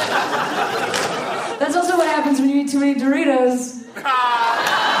 That's also what happens when you eat too many Doritos.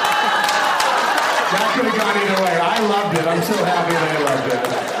 That could have gone either way. I loved it. I'm so happy that I loved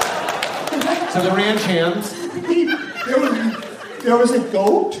it. So the ranch hands. There was a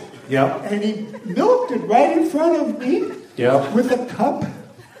goat, Yep. and he milked it right in front of me Yep. with a cup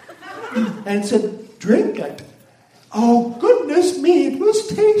and said, "Drink it." Oh, goodness me, it was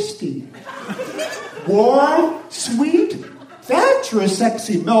tasty. Warm, sweet. That's your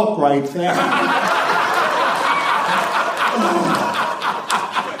sexy milk right there.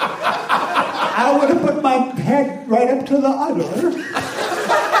 I would have put my head right up to the udder.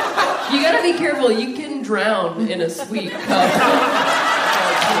 You gotta be careful. You can drown in a sweet cup.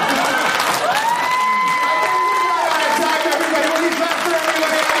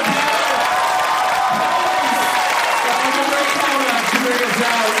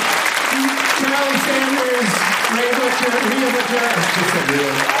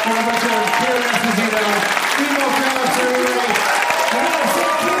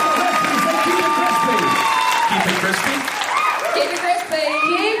 Keep it crispy. Keep it crispy.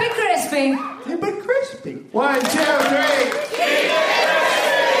 Keep it crispy. Keep it crispy. 1, 2, 3.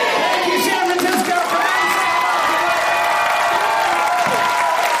 Thank you, San Francisco.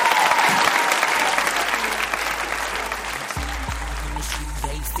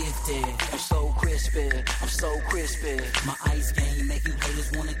 I'm so crispy, I'm so crispy. My ice game make you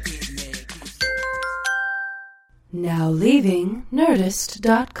haters wanna get me. Now leaving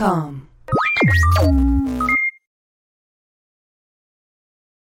Nerdist.com.